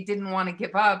Chelsea didn't want to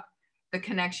give up the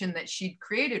connection that she'd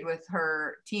created with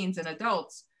her teens and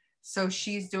adults. So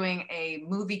she's doing a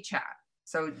movie chat.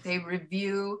 So they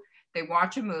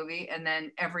watch a movie, and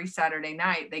then every Saturday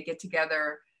night they get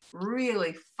together,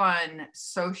 really fun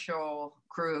social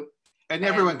group. And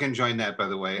everyone can join that, by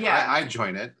the way. Yeah. I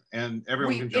join it, and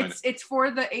everyone can join it. It's for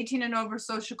the 18 and over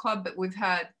social club, but we've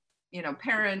had,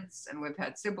 parents and we've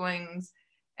had siblings,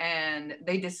 and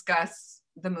they discuss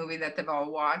the movie that they've all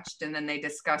watched, and then they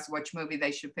discuss which movie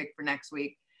they should pick for next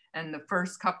week. And the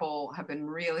first couple have been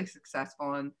really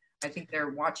successful, and I think they're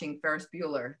watching Ferris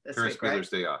Bueller this week, right? Ferris Bueller's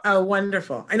Day Off. Oh,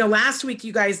 wonderful. I know last week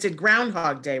you guys did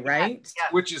Groundhog Day, right? Yeah.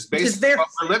 Which is basically what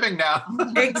we're living now.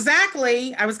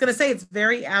 Exactly. I was going to say it's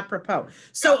very apropos.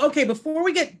 So, okay, before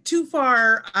we get too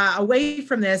far away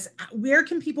from this, where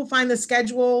can people find the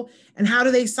schedule, and how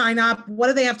do they sign up? What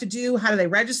do they have to do? How do they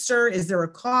register? Is there a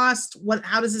cost?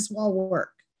 How does this all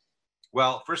work?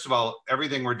 Well, first of all,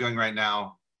 everything we're doing right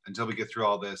now, until we get through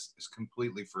all this, is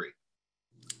completely free.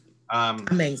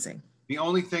 Amazing. The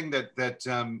only thing that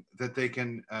they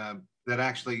can that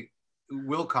actually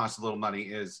will cost a little money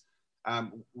is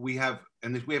we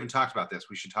haven't talked about this.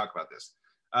 We should talk about this.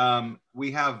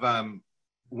 We have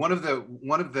one of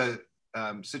the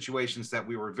situations that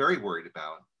we were very worried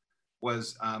about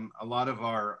was a lot of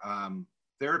our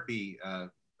therapy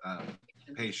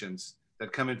patients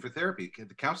that come in for therapy,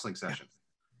 the counseling sessions.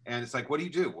 And it's like, what do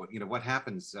you do? What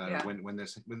happens when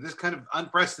this kind of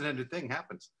unprecedented thing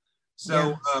happens?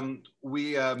 So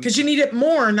we because you need it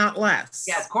more, not less.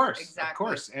 Yes, of course, exactly. of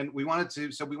course. And we wanted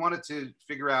to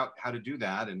figure out how to do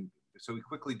that, and so we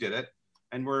quickly did it.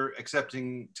 And we're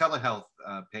accepting telehealth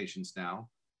patients now.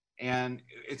 And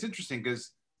it's interesting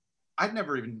because I'd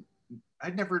never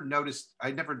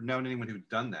known anyone who'd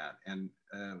done that. And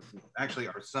actually,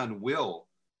 our son Will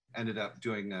ended up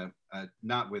doing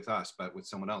not with us, but with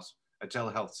someone else, a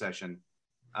telehealth session,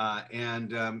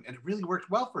 and it really worked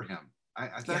well for him. I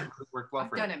thought it really worked well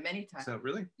for him. I've done it many times. So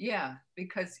really? Yeah,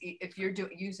 because if you're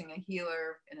using a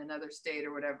healer in another state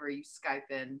or whatever, you Skype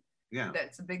in. Yeah.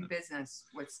 That's a big business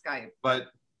with Skype. But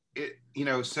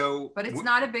But it's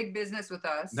not a big business with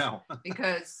us. No.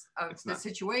 Because of the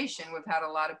situation. We've had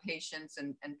a lot of patients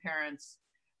and parents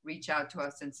reach out to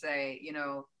us and say,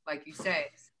 like you say,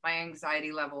 my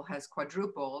anxiety level has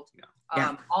quadrupled.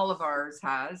 All of ours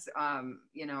has,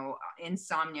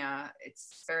 insomnia.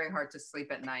 It's very hard to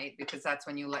sleep at night because that's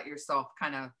when you let yourself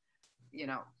kind of,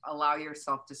 allow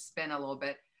yourself to spin a little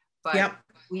bit. But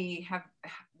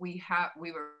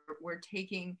we're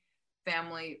taking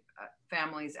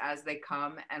families as they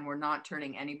come, and we're not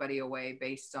turning anybody away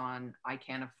based on, I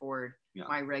can't afford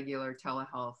my regular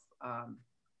telehealth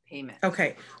payment.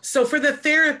 Okay. So for the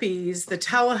therapies, the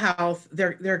telehealth,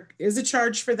 there is a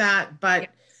charge for that, but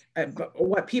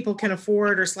what people can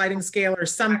afford or sliding scale or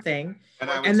something.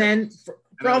 And then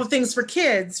for all the things for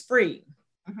kids, free.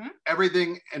 Mm-hmm.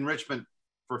 Everything enrichment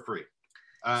for free.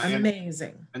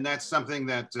 Amazing. And that's something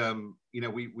that,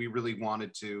 we really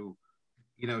wanted to,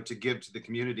 to give to the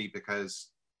community, because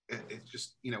it's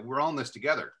just, we're all in this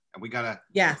together, and we got to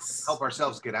help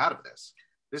ourselves get out of this.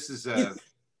 This is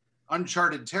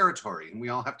uncharted territory, and we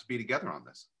all have to be together on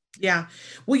this. Yeah.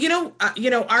 Well,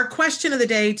 our question of the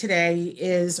day today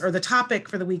or the topic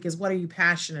for the week is, what are you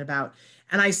passionate about?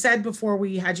 And I said before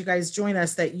we had you guys join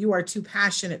us that you are two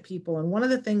passionate people. And one of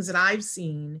the things that I've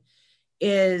seen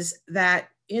is that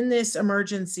in this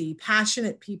emergency,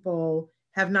 passionate people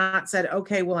have not said,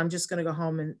 okay, well, I'm just going to go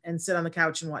home and sit on the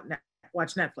couch and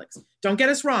watch Netflix. Don't get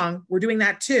us wrong. We're doing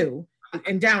that too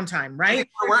in downtime, right?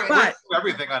 We're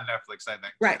everything on Netflix, I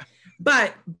think. Right.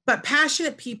 But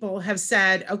passionate people have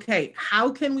said, okay,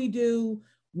 how can we do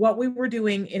what we were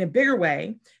doing in a bigger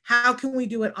way? How can we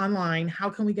do it online? How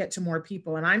can we get to more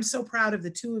people? And I'm so proud of the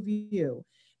two of you,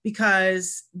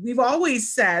 because we've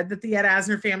always said that the Ed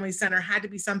Asner Family Center had to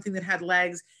be something that had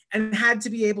legs and had to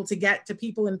be able to get to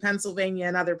people in Pennsylvania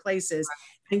and other places.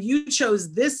 And you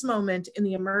chose this moment in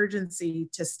the emergency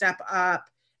to step up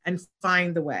and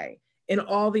find the way in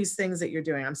all these things that you're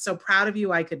doing. I'm so proud of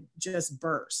you. I could just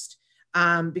burst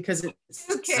because it's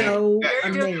so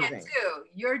amazing.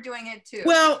 You're doing it too.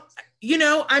 Well,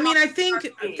 I think,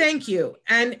 thank you.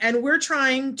 And we're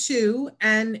trying to,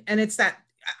 and it's that,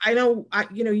 I know,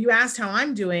 you asked how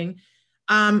I'm doing.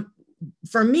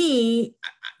 For me,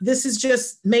 this has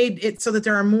just made it so that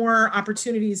there are more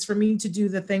opportunities for me to do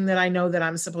the thing that I know that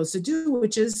I'm supposed to do,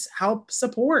 which is help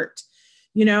support,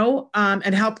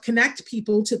 and help connect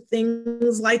people to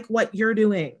things like what you're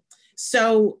doing.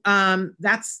 So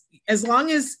that's, as long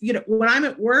as, when I'm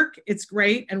at work, it's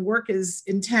great. And work is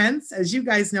intense, as you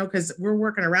guys know, because we're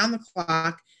working around the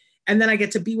clock. And then I get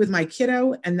to be with my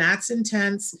kiddo, and that's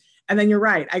intense. And then you're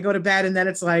right, I go to bed, and then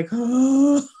it's like,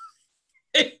 oh,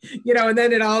 and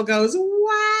then it all goes, wow.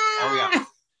 Oh,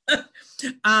 yeah.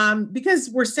 Because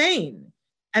we're sane,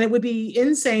 and it would be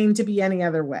insane to be any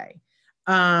other way.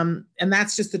 And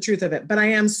that's just the truth of it. But I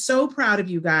am so proud of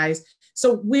you guys.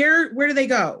 So where do they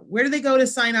go? Where do they go to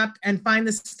sign up and find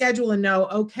the schedule and know,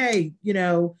 okay,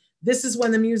 this is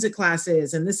when the music class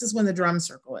is, and this is when the drum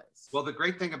circle is? Well, the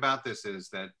great thing about this is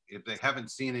that if they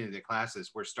haven't seen any of the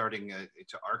classes, we're starting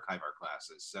to archive our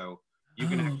classes. So you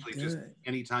can actually just,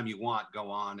 anytime you want,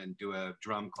 go on and do a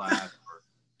drum class or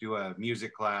do a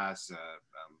music class,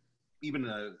 even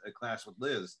a class with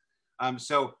Liz.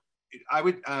 So I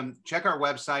would check our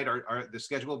website. The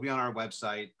schedule will be on our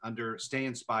website under Stay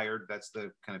Inspired. That's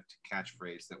the kind of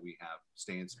catchphrase that we have,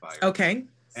 Stay Inspired. Okay.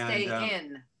 Stay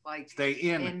in. Like stay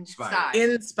in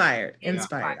inspired.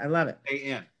 Inspired. I love it. Stay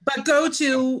in. But go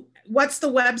to, what's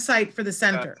the website for the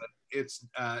center? It's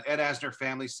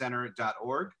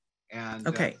edasnerfamilycenter.org. And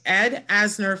okay,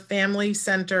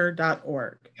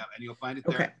 edasnerfamilycenter.org. Yeah, and you'll find it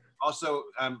there. Okay. Also,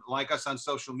 like us on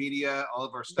social media. All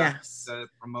of our stuff is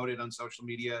promoted on social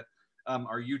media.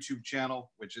 Our YouTube channel,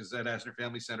 which is Ed Asner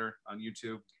Family Center on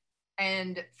YouTube.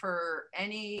 And for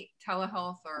any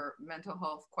telehealth or mental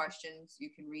health questions, you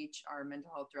can reach our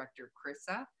mental health director,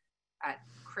 Chrissa, at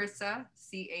Chrissa,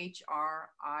 CHRISA,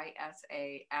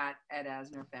 at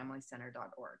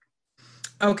edasnerfamilycenter.org.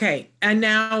 Okay. And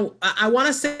now I want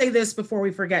to say this before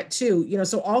we forget too,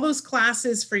 so all those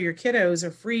classes for your kiddos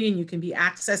are free and you can be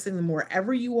accessing them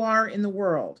wherever you are in the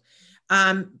world.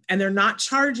 And they're not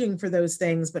charging for those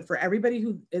things, but for everybody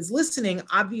who is listening,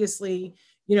 obviously,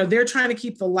 they're trying to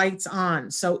keep the lights on.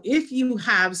 So if you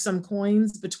have some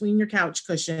coins between your couch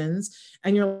cushions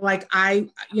and you're like, I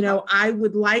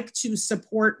would like to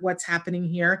support what's happening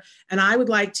here. And I would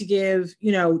like to give,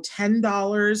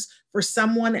 $10 for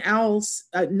someone else,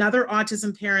 another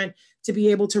autism parent, to be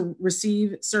able to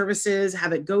receive services,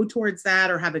 have it go towards that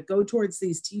or have it go towards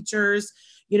these teachers.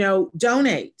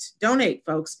 Donate,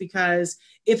 folks, because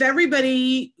if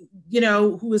everybody,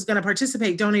 who is going to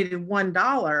participate donated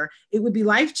 $1, it would be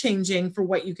life-changing for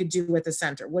what you could do at the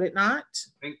center, would it not?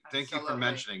 Thank you for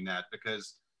mentioning that,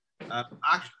 because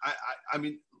I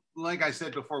mean, like I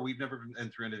said before, we've never been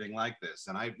through anything like this,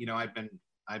 and I've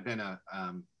been a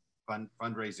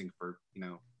fundraising for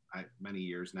many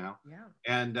years now,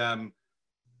 and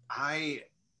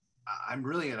I'm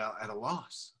really at a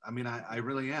loss. I mean, I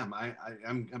really am.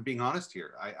 I'm being honest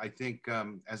here. I think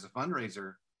as a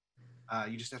fundraiser,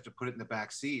 you just have to put it in the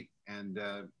back seat. And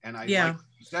like you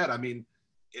said, I mean,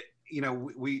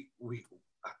 we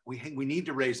need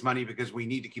to raise money because we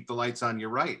need to keep the lights on. You're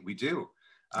right, we do.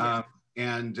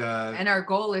 And our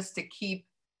goal is to keep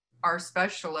our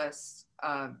specialists,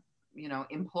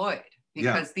 employed,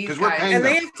 because these guys, and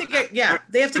they have to get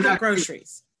get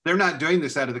groceries. They're not doing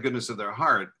this out of the goodness of their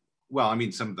heart. Well, I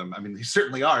mean, some of them, they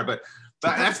certainly are, but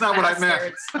that's not what I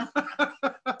meant.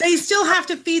 They still have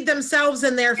to feed themselves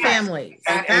and their families.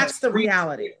 That's the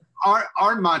reality.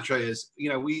 Our mantra is,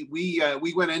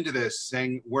 we went into this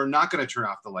saying, we're not going to turn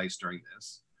off the lights during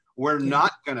this. We're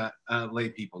not going to lay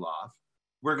people off.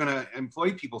 We're going to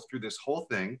employ people through this whole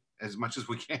thing as much as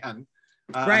we can.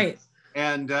 Right.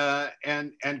 And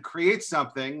create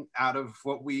something out of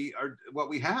what we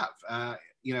have.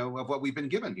 Of what we've been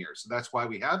given here. So that's why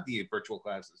we have the virtual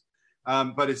classes.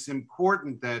 But it's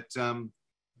important that,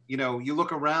 you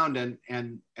look around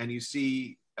and you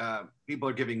see people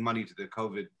are giving money to the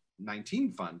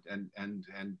COVID-19 fund and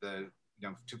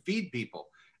to feed people.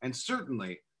 And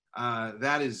certainly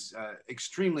that is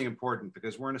extremely important,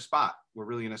 because we're in a spot. We're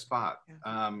really in a spot.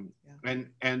 And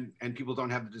people don't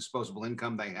have the disposable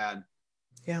income they had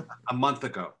a month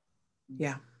ago.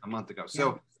 A month ago.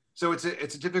 So it's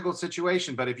a difficult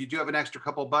situation, but if you do have an extra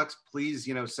couple bucks, please,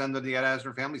 send them to the Ed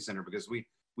Asner Family Center, because we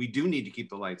do need to keep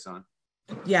the lights on.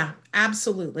 Yeah,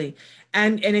 absolutely.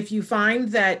 And if you find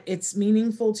that it's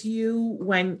meaningful to you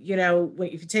when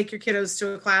if you take your kiddos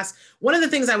to a class, one of the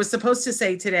things I was supposed to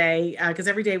say today, because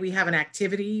every day we have an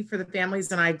activity for the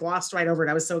families, and I glossed right over it.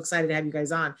 I was so excited to have you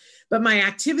guys on. But my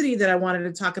activity that I wanted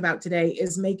to talk about today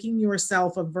is making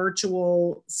yourself a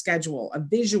virtual schedule, a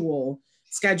visual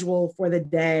schedule for the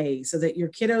day, so that your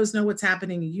kiddos know what's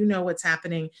happening, you know what's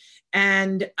happening.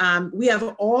 And we have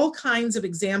all kinds of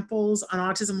examples on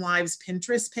Autism Live's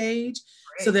Pinterest page.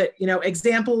 Great. So that,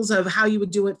 examples of how you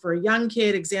would do it for a young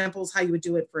kid, examples how you would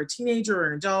do it for a teenager or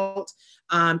an adult,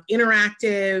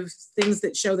 interactive things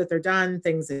that show that they're done,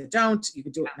 things that don't. You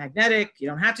could do it magnetic, you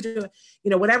don't have to do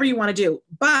it, whatever you want to do.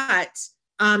 But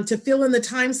to fill in the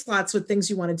time slots with things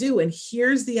you want to do. And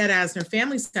here's the Ed Asner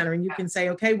Family Center. And you can say,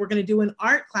 okay, we're going to do an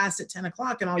art class at 10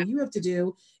 o'clock. And all you have to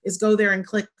do is go there and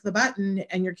click the button,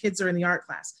 and your kids are in the art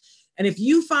class. And if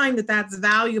you find that that's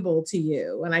valuable to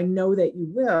you, and I know that you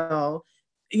will,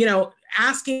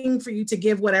 asking for you to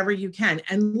give whatever you can.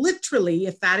 And literally,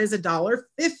 if that is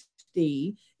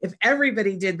 $1.50, if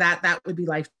everybody did that, that would be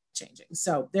life-changing.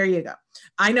 So there you go.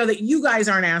 I know that you guys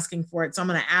aren't asking for it, so I'm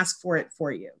going to ask for it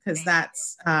for you, because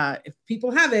that's if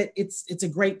people have it, it's a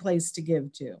great place to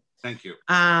give to. Thank you.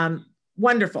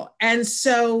 Wonderful. And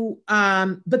so,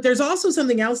 but there's also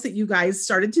something else that you guys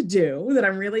started to do that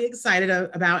I'm really excited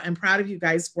about and proud of you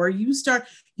guys for.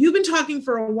 You've been talking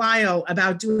for a while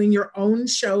about doing your own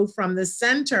show from the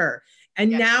center,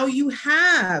 and now you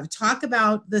have. Talk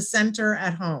about the center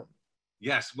at home.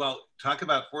 Yes. Well, talk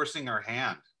about forcing our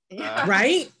hand.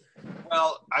 Right.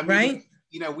 Well, I mean,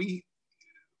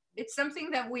 it's something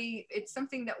that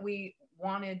we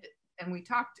wanted, and we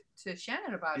talked to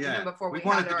Shannon about even before we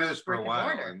wanted to do this for a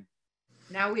while.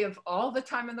 Now we have all the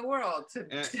time in the world to.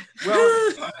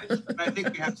 I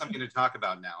think we have something to talk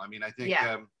about now. I mean, I think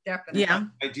definitely. The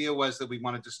idea was that we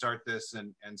wanted to start this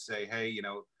and say, hey,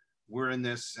 we're in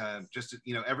this.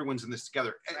 Everyone's in this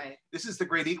together. This is the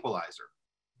great equalizer.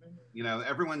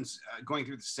 Everyone's going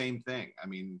through the same thing. I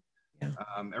mean, Yeah.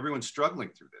 Everyone's struggling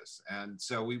through this. And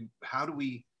so how do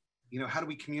we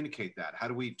communicate that? How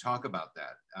do we talk about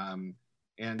that?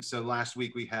 And so last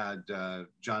week we had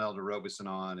John Elder Robeson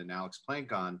on and Alex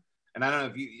Plank on. And I don't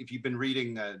know if you've been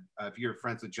reading, if you're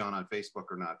friends with John on Facebook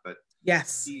or not, but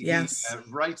yes, he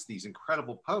writes these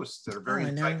incredible posts that are very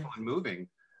insightful and moving.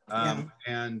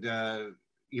 And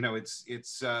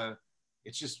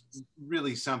it's just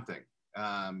really something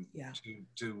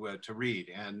to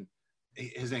read. And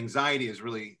his anxiety is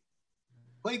really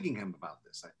plaguing him about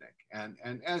this, I think,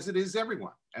 and as it is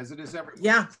everyone.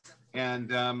 Yeah.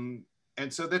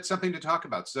 And so that's something to talk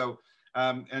about. So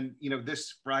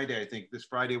this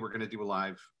Friday we're going to do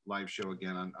a live show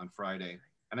again on Friday,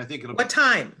 and I think it'll what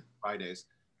time? Fridays.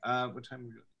 What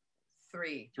time?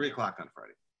 3 o'clock on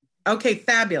Friday. Okay,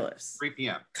 fabulous. 3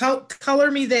 p.m.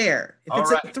 Color me there. If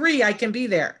it's at 3, I can be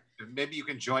there. Maybe you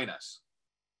can join us.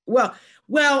 Well,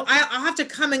 I'll have to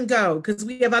come and go because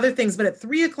we have other things, but at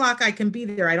 3 o'clock I can be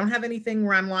there. I don't have anything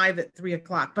where I'm live at 3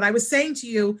 o'clock. But I was saying to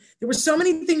you, there were so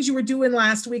many things you were doing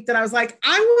last week that I was like,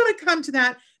 I want to come to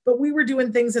that, but we were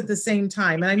doing things at the same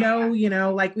time. And I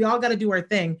know, like we all got to do our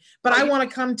thing, but I want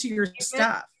to come to your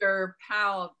stuff. Your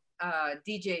pal,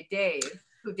 DJ Dave,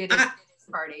 who did his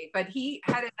party, but he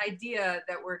had an idea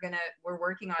that we're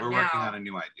working on We're now. Working on a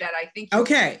new idea that I think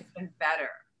even better.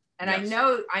 And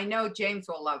yes. I know James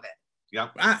will love it.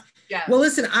 Yep. Yeah. Well,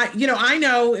 listen, I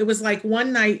know it was like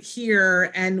one night here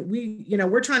and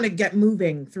we're trying to get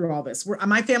moving through all this.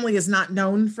 My family is not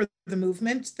known for the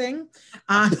movement thing,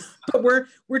 but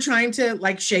we're trying to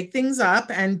like shake things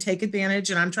up and take advantage.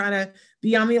 And I'm trying to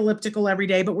be on the elliptical every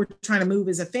day, but we're trying to move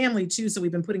as a family too. So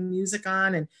we've been putting music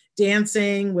on and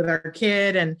dancing with our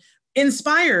kid and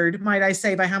inspired, might I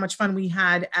say, by how much fun we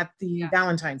had at the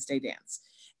Valentine's Day dance.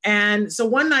 And so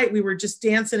one night we were just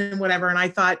dancing and whatever. And I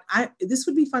thought this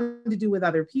would be fun to do with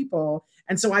other people.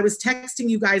 And so I was texting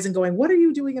you guys and going, what are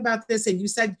you doing about this? And you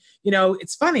said,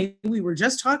 it's funny. We were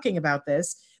just talking about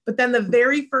this, but then the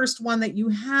very first one that you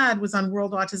had was on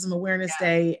World Autism Awareness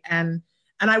Day. And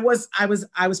I was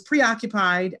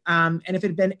preoccupied. And if it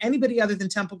had been anybody other than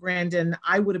Temple Grandin,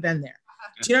 I would have been there.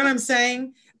 Do you know what I'm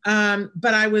saying?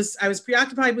 But I was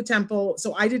preoccupied with Temple,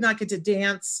 so I did not get to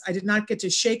dance. I did not get to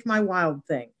shake my wild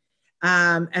thing.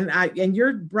 And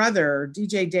your brother,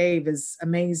 DJ Dave, is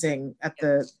amazing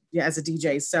as a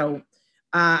DJ. So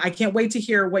I can't wait to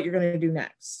hear what you're going to do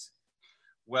next.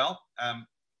 Well,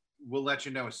 we'll let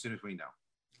you know as soon as we know.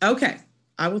 Okay,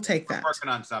 I will take that. We're working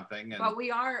on something, but we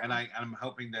are, and I'm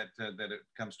hoping that it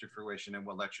comes to fruition, and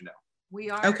we'll let you know. We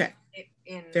are okay.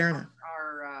 In Fair enough.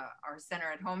 Our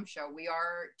Center at Home show. We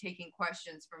are taking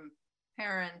questions from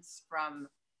parents, from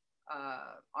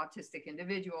autistic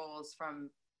individuals, from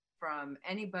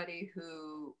anybody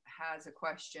who has a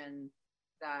question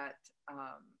that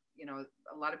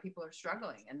a lot of people are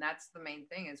struggling, and that's the main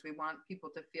thing. Is we want people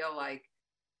to feel like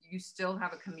you still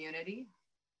have a community.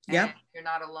 Yep. You're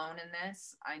not alone in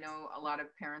this. I know a lot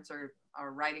of parents are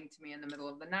writing to me in the middle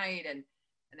of the night and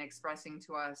expressing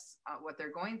to us what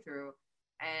they're going through.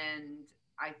 And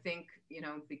I think,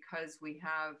 because we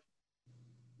have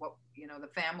the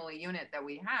family unit that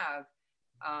we have,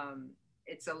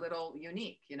 it's a little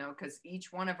unique, because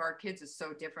each one of our kids is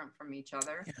so different from each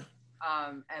other. Yeah.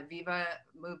 Aviva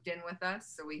moved in with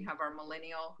us. So we have our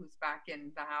millennial who's back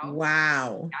in the house.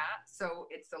 Wow. Yeah. So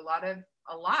it's a lot,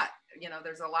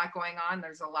 there's a lot going on.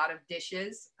 There's a lot of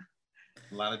dishes.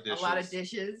 A lot of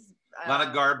dishes. A lot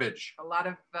of garbage. A lot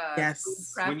of yes. food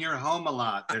prep. When you're home a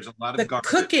lot, there's a lot of the garbage.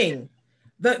 Cooking,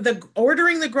 the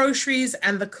ordering the groceries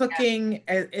and the cooking,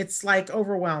 it's like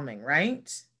overwhelming,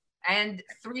 right? And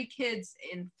 3 kids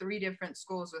in 3 different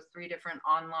schools with 3 different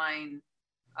online,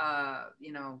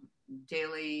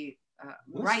 daily.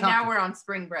 Right now we're on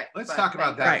spring break. Let's talk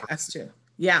about that. Right, that's true.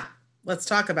 Yeah, let's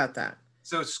talk about that.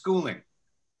 So schooling,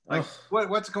 like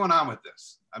what's going on with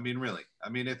this? I mean, really,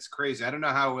 it's crazy. I don't know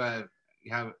how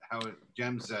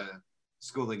Jem's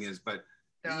schooling is, but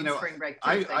they're on spring break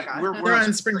too. We're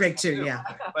on spring break too. Yeah.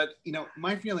 But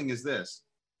my feeling is this: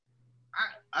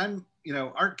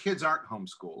 our kids aren't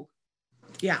homeschooled.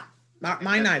 Yeah, not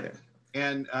mine either.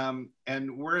 And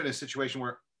we're in a situation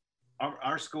where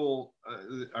our school,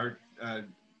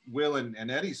 Will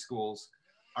and Eddie's schools,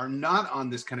 are not on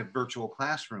this kind of virtual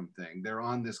classroom thing. They're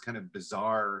on this kind of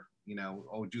bizarre,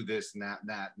 do this and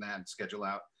that, schedule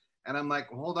out. And I'm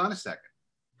like, well, hold on a second.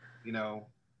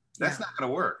 That's not going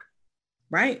to work.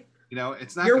 Right.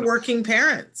 It's not. You're working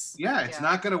parents. Yeah, it's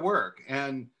not going to work.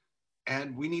 And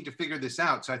we need to figure this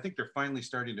out. So I think they're finally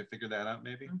starting to figure that out,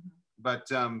 maybe.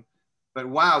 Mm-hmm. But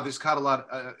wow, this caught a lot.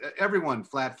 Everyone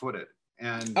flat-footed.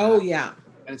 And and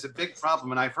it's a big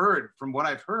problem. And from what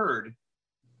I've heard,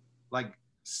 like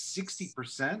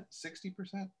 60%,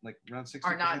 like around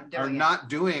 60% are not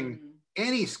doing Mhm.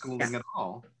 any schooling at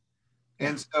all.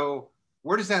 And so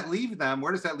where does that leave them?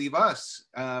 Where does that leave us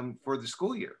for the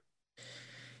school year?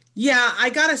 Yeah, I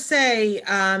gotta say,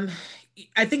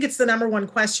 I think it's the number one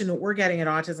question that we're getting at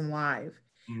Autism Live.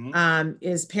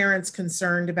 Is parents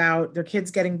concerned about their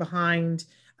kids getting behind,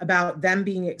 about them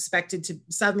being expected to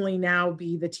suddenly now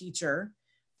be the teacher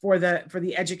for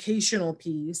the educational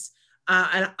piece.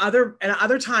 And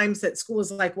other times that school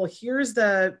is like, well, here's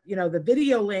the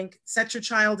video link, set your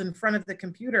child in front of the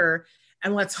computer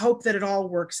and let's hope that it all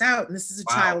works out. And this is a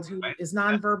child who is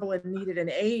nonverbal and needed an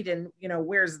aid, and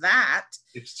where's that?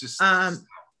 It's just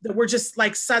that we're just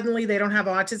like, suddenly they don't have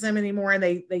autism anymore, and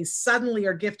they suddenly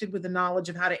are gifted with the knowledge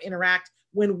of how to interact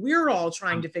when we're all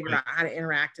trying to figure out how to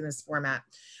interact in this format.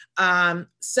 I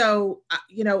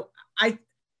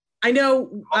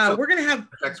know we're gonna have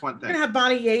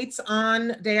Bonnie Yates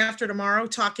on day after tomorrow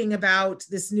talking about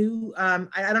this new, I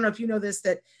don't know if you know this,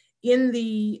 that in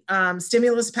the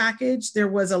stimulus package, there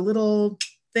was a little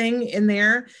thing in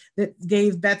there that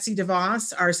gave Betsy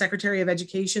DeVos, our Secretary of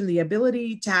Education, the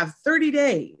ability to have 30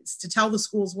 days to tell the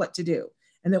schools what to do.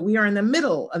 And that we are in the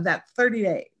middle of that 30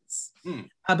 days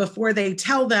before they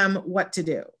tell them what to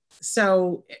do.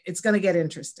 So it's going to get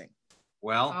interesting.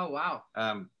 Well, oh, wow.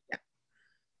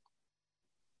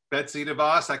 Betsy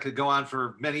DeVos, I could go on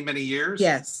for many, many years.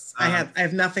 Yes, I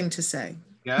have nothing to say.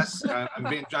 Yes,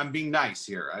 I'm being nice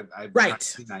here. I'm right. Trying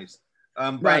to be nice.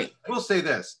 But I will say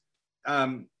this,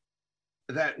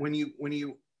 that when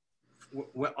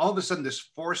all of a sudden this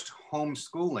forced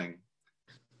homeschooling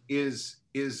is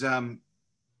it's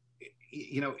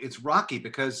rocky,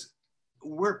 because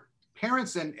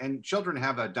parents and children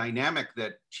have a dynamic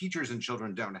that teachers and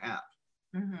children don't have.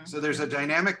 So there's a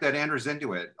dynamic that enters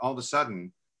into it all of a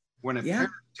sudden when a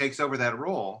parent takes over that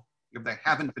role. If they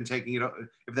haven't been taking it,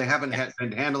 if they haven't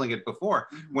been handling it before,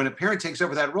 when a parent takes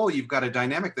over that role, you've got a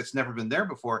dynamic that's never been there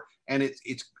before. And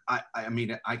I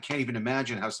mean, I can't even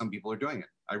imagine how some people are doing it.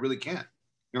 I really can't.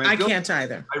 I can't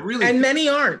either. And many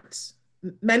aren't.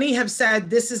 Many have said,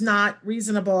 this is not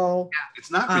reasonable. It's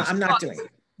not reasonable. I'm not doing it.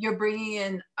 You're bringing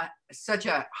in such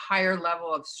a higher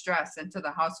level of stress into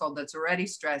the household that's already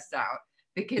stressed out.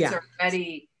 The kids are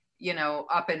already,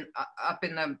 up in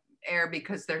the air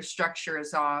because their structure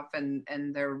is off and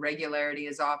their regularity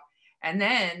is off. And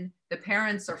then the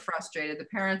parents are frustrated. The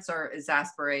parents are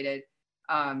exasperated.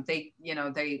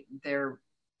 They're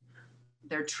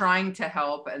trying to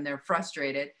help and they're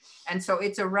frustrated. And so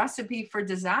it's a recipe for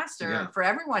disaster for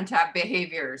everyone to have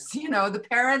behaviors, the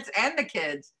parents and the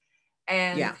kids.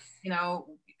 And,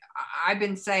 I've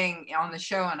been saying on the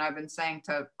show, and I've been saying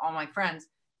to all my friends,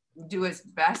 do as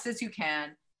best as you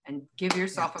can and give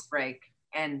yourself a break.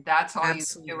 And that's all you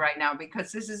can do right now,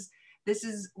 because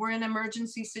we're in an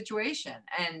emergency situation,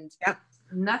 and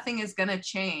nothing is going to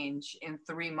change in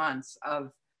 3 months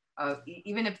of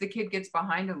even if the kid gets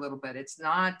behind a little bit. It's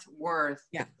not worth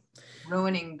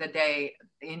ruining the day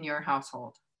in your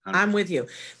household. I'm with you.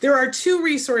 There are 2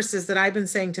 resources that I've been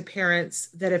saying to parents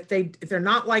that if they're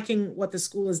not liking what the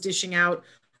school is dishing out,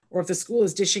 or if the school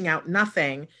is dishing out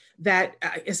nothing, that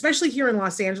especially here in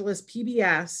Los Angeles,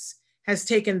 PBS has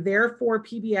taken their 4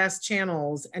 PBS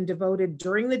channels and devoted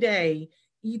during the day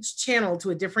each channel to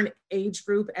a different age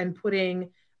group, and putting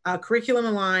curriculum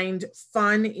aligned,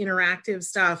 fun, interactive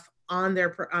stuff on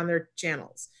their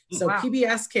channels. So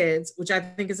PBS Kids, which I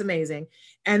think is amazing.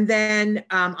 And then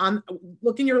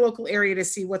look in your local area to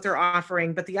see what they're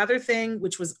offering. But the other thing,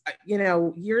 which was,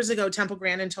 years ago, Temple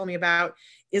Grandin told me about,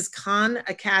 is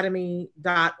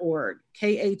khanacademy.org,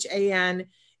 KHAN.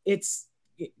 It's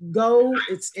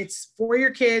for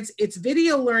your kids. It's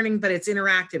video learning, but it's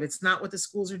interactive. It's not what the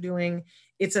schools are doing.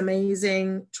 It's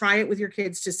amazing. Try it with your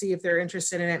kids to see if they're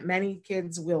interested in it. Many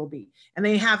kids will be. And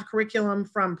they have curriculum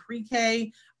from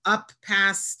pre-K up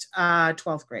past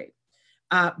 12th grade.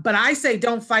 But I say,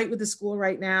 don't fight with the school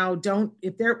right now.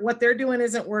 If what they're doing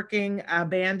isn't working,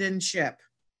 abandon ship.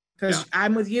 Because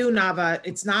I'm with you, Nava.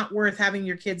 It's not worth having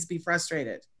your kids be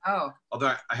frustrated. Oh.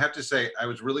 Although I have to say, I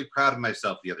was really proud of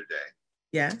myself the other day.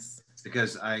 Yes.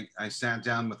 Because I sat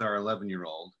down with our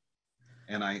 11-year-old,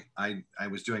 and I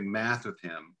was doing math with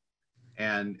him,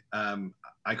 and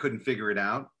I couldn't figure it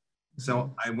out.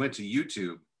 So I went to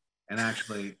YouTube and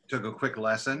actually took a quick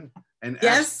lesson, and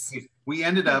we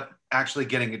ended up actually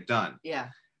getting it done. Yeah.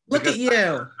 Look at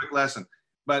you. Quick lesson.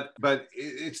 But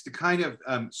it's the kind of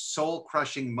soul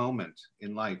crushing moment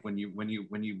in life when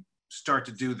you start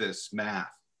to do this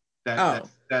math that a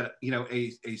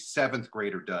 7th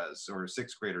grader does, or a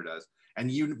 6th grader does, and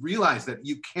you realize that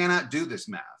you cannot do this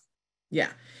math Yeah.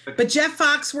 But Jeff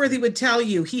Foxworthy would tell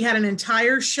you he had an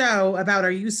entire show about,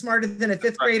 are you smarter than a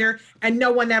fifth grader? And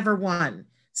no one ever won.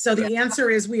 So the answer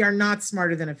is we are not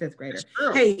smarter than a fifth grader.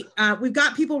 Hey, we've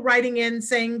got people writing in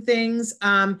saying things.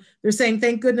 They're saying,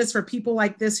 thank goodness for people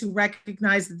like this who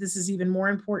recognize that this is even more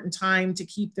important time to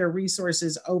keep their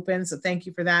resources open. So thank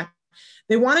you for that.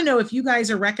 They want to know if you guys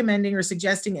are recommending or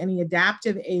suggesting any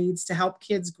adaptive aids to help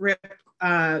kids grip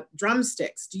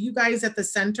drumsticks. Do you guys at the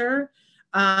center,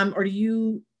 or do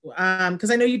you,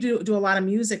 because I know you do a lot of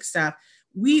music stuff.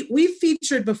 We've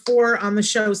featured before on the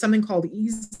show something called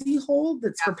Easy Hold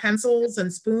that's for pencils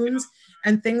and spoons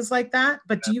and things like that.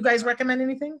 But do you guys recommend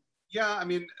anything? Yeah, I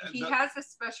mean, he has a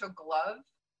special glove.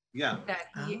 Yeah. That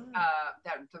he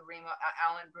that the Remo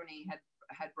Alan Bruni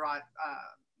had brought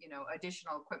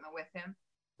additional equipment with him.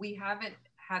 We haven't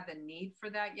had the need for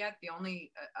that yet. The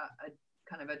only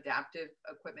kind of adaptive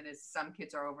equipment is some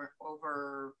kids are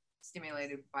over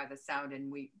stimulated by the sound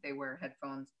and they wear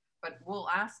headphones. But we'll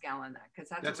ask Alan that because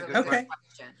that's a really good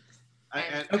question.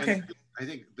 And I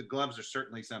think the gloves are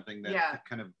certainly something that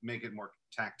kind of make it more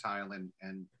tactile and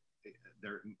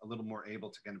they're a little more able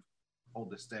to kind of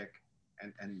hold the stick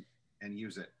and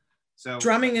use it. So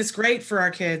drumming is great for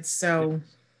our kids. So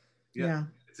yeah,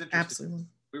 it's interesting. Absolutely.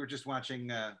 We were just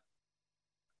watching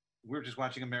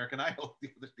American Idol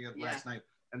last night,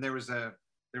 and there was a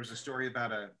story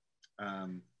about a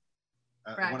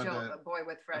boy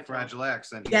with fragile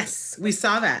X, and yes, we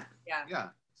saw that. Yeah,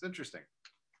 it's interesting.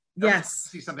 Yes,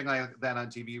 see something like that on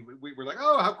TV. We were like,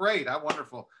 oh, how great, how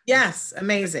wonderful. Yes,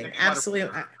 amazing,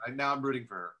 absolutely. Now I'm rooting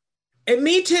for her.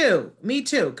 Me too,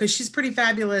 because she's pretty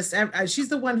fabulous. She's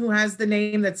the one who has the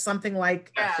name that's something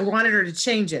like, we wanted her to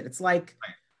change it. It's like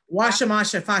Washa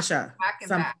Masha Fasha.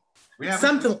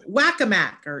 Something,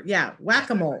 Whack-a-Mac, or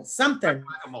Whack-a-Mole, something.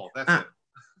 Whack-a-Mole, that's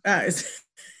it.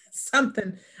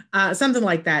 Something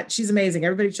like that. She's amazing.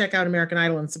 Everybody check out American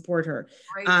Idol and support her.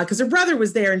 Because her brother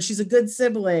was there and she's a good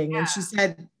sibling. And she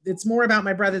said, it's more about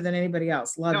my brother than anybody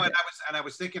else. Loved it. And I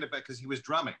was thinking about, because he was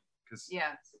drumming.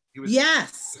 He was,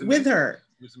 with her.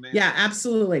 Yeah,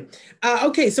 absolutely.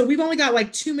 Okay, so we've only got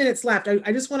like 2 minutes left.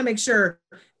 I just want to make sure.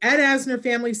 Ed Asner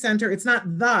Family Center. It's not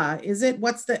is it?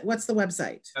 What's the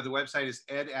website? The website is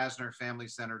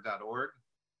edasnerfamilycenter.org.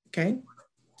 Okay.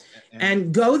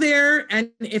 And go there, and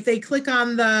if they click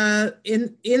on the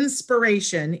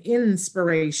inspiration.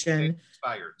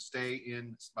 Stay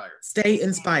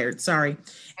inspired. Sorry,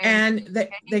 and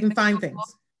they can find things.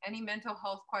 Any mental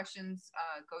health questions,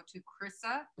 go to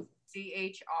Chrissa,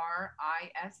 CHRISA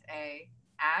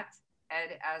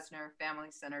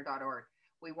 @edasnerfamilycenter.org.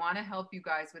 We want to help you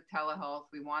guys with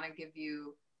telehealth. We want to give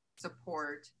you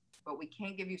support, but we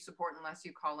can't give you support unless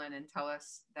you call in and tell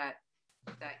us that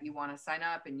you want to sign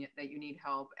up and that you need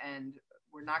help, and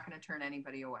we're not going to turn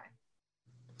anybody away.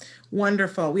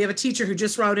 Wonderful. We have a teacher who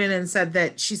just wrote in and said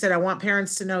that she said, I want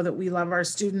parents to know that we love our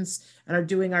students and are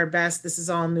doing our best. This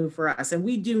is all new for us. And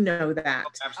we do know that.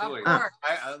 Oh, absolutely.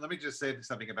 Let me just say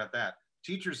something about that.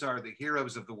 Teachers are the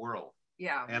heroes of the world.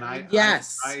 Yeah. And I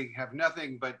have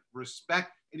nothing but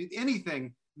respect. And if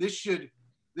anything, this should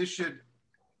they should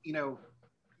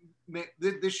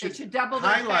double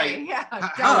highlight their pay.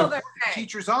 Double their pay.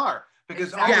 Teachers are,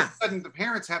 because all of a sudden the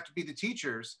parents have to be the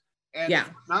teachers and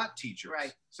not teachers.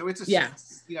 Right. So it's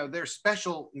they're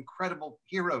special, incredible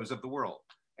heroes of the world.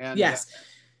 And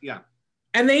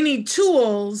and they need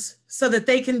tools so that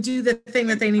they can do the thing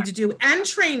that they need to do, and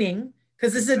training,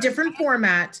 because this is a different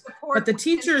format, but the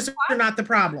teachers are not the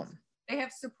problem. They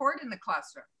have support in the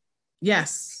classroom.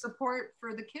 Yes. Support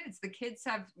for the kids. The kids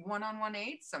have one-on-one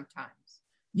aids sometimes.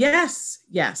 Yes.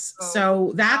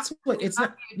 So that's what it's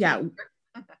not.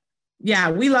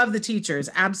 Yeah, we love the teachers.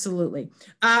 Absolutely.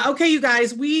 Okay, you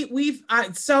guys, we've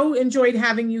so enjoyed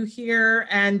having you here,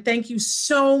 and thank you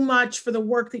so much for the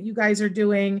work that you guys are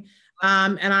doing.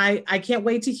 And I can't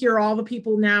wait to hear all the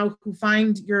people now who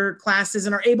find your classes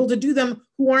and are able to do them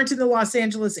who aren't in the Los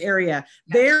Angeles area.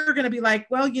 They're going to be like,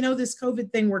 well, this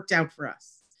COVID thing worked out for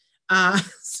us.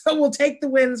 So we'll take the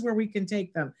wins where we can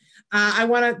take them. I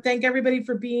want to thank everybody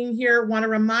for being here. Want to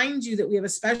remind you that we have a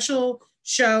special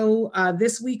show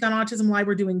this week on Autism Live.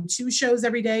 We're doing 2 shows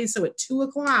every day. So at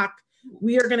 2:00,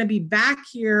 we are going to be back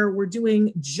here. We're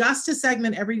doing just a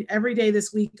segment every day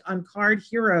this week on Card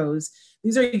Heroes.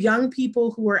 These are young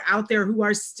people who are out there who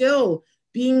are still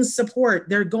being support.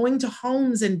 They're going to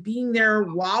homes and being there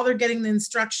while they're getting the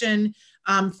instruction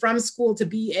from school to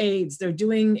be aides. They're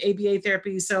doing ABA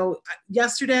therapy. So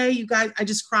yesterday, you guys, I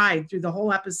just cried through the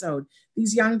whole episode.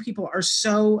 These young people are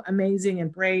so amazing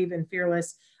and brave and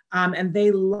fearless. And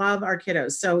they love our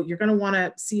kiddos. So you're going to want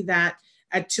to see that.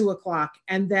 at 2 o'clock.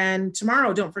 And then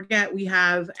tomorrow, don't forget, we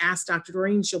have Ask Dr.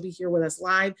 Doreen. She'll be here with us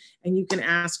live, and you can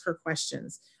ask her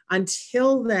questions.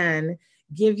 Until then,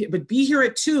 but be here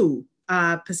at 2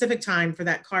 Pacific time for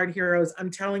that Card Heroes.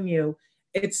 I'm telling you,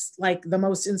 it's like the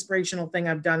most inspirational thing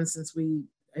I've done since we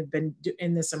have been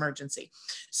in this emergency.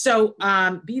 So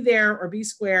be there or be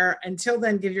square. Until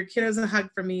then, give your kiddos a hug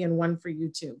from me and one for you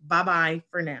too. Bye-bye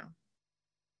for now.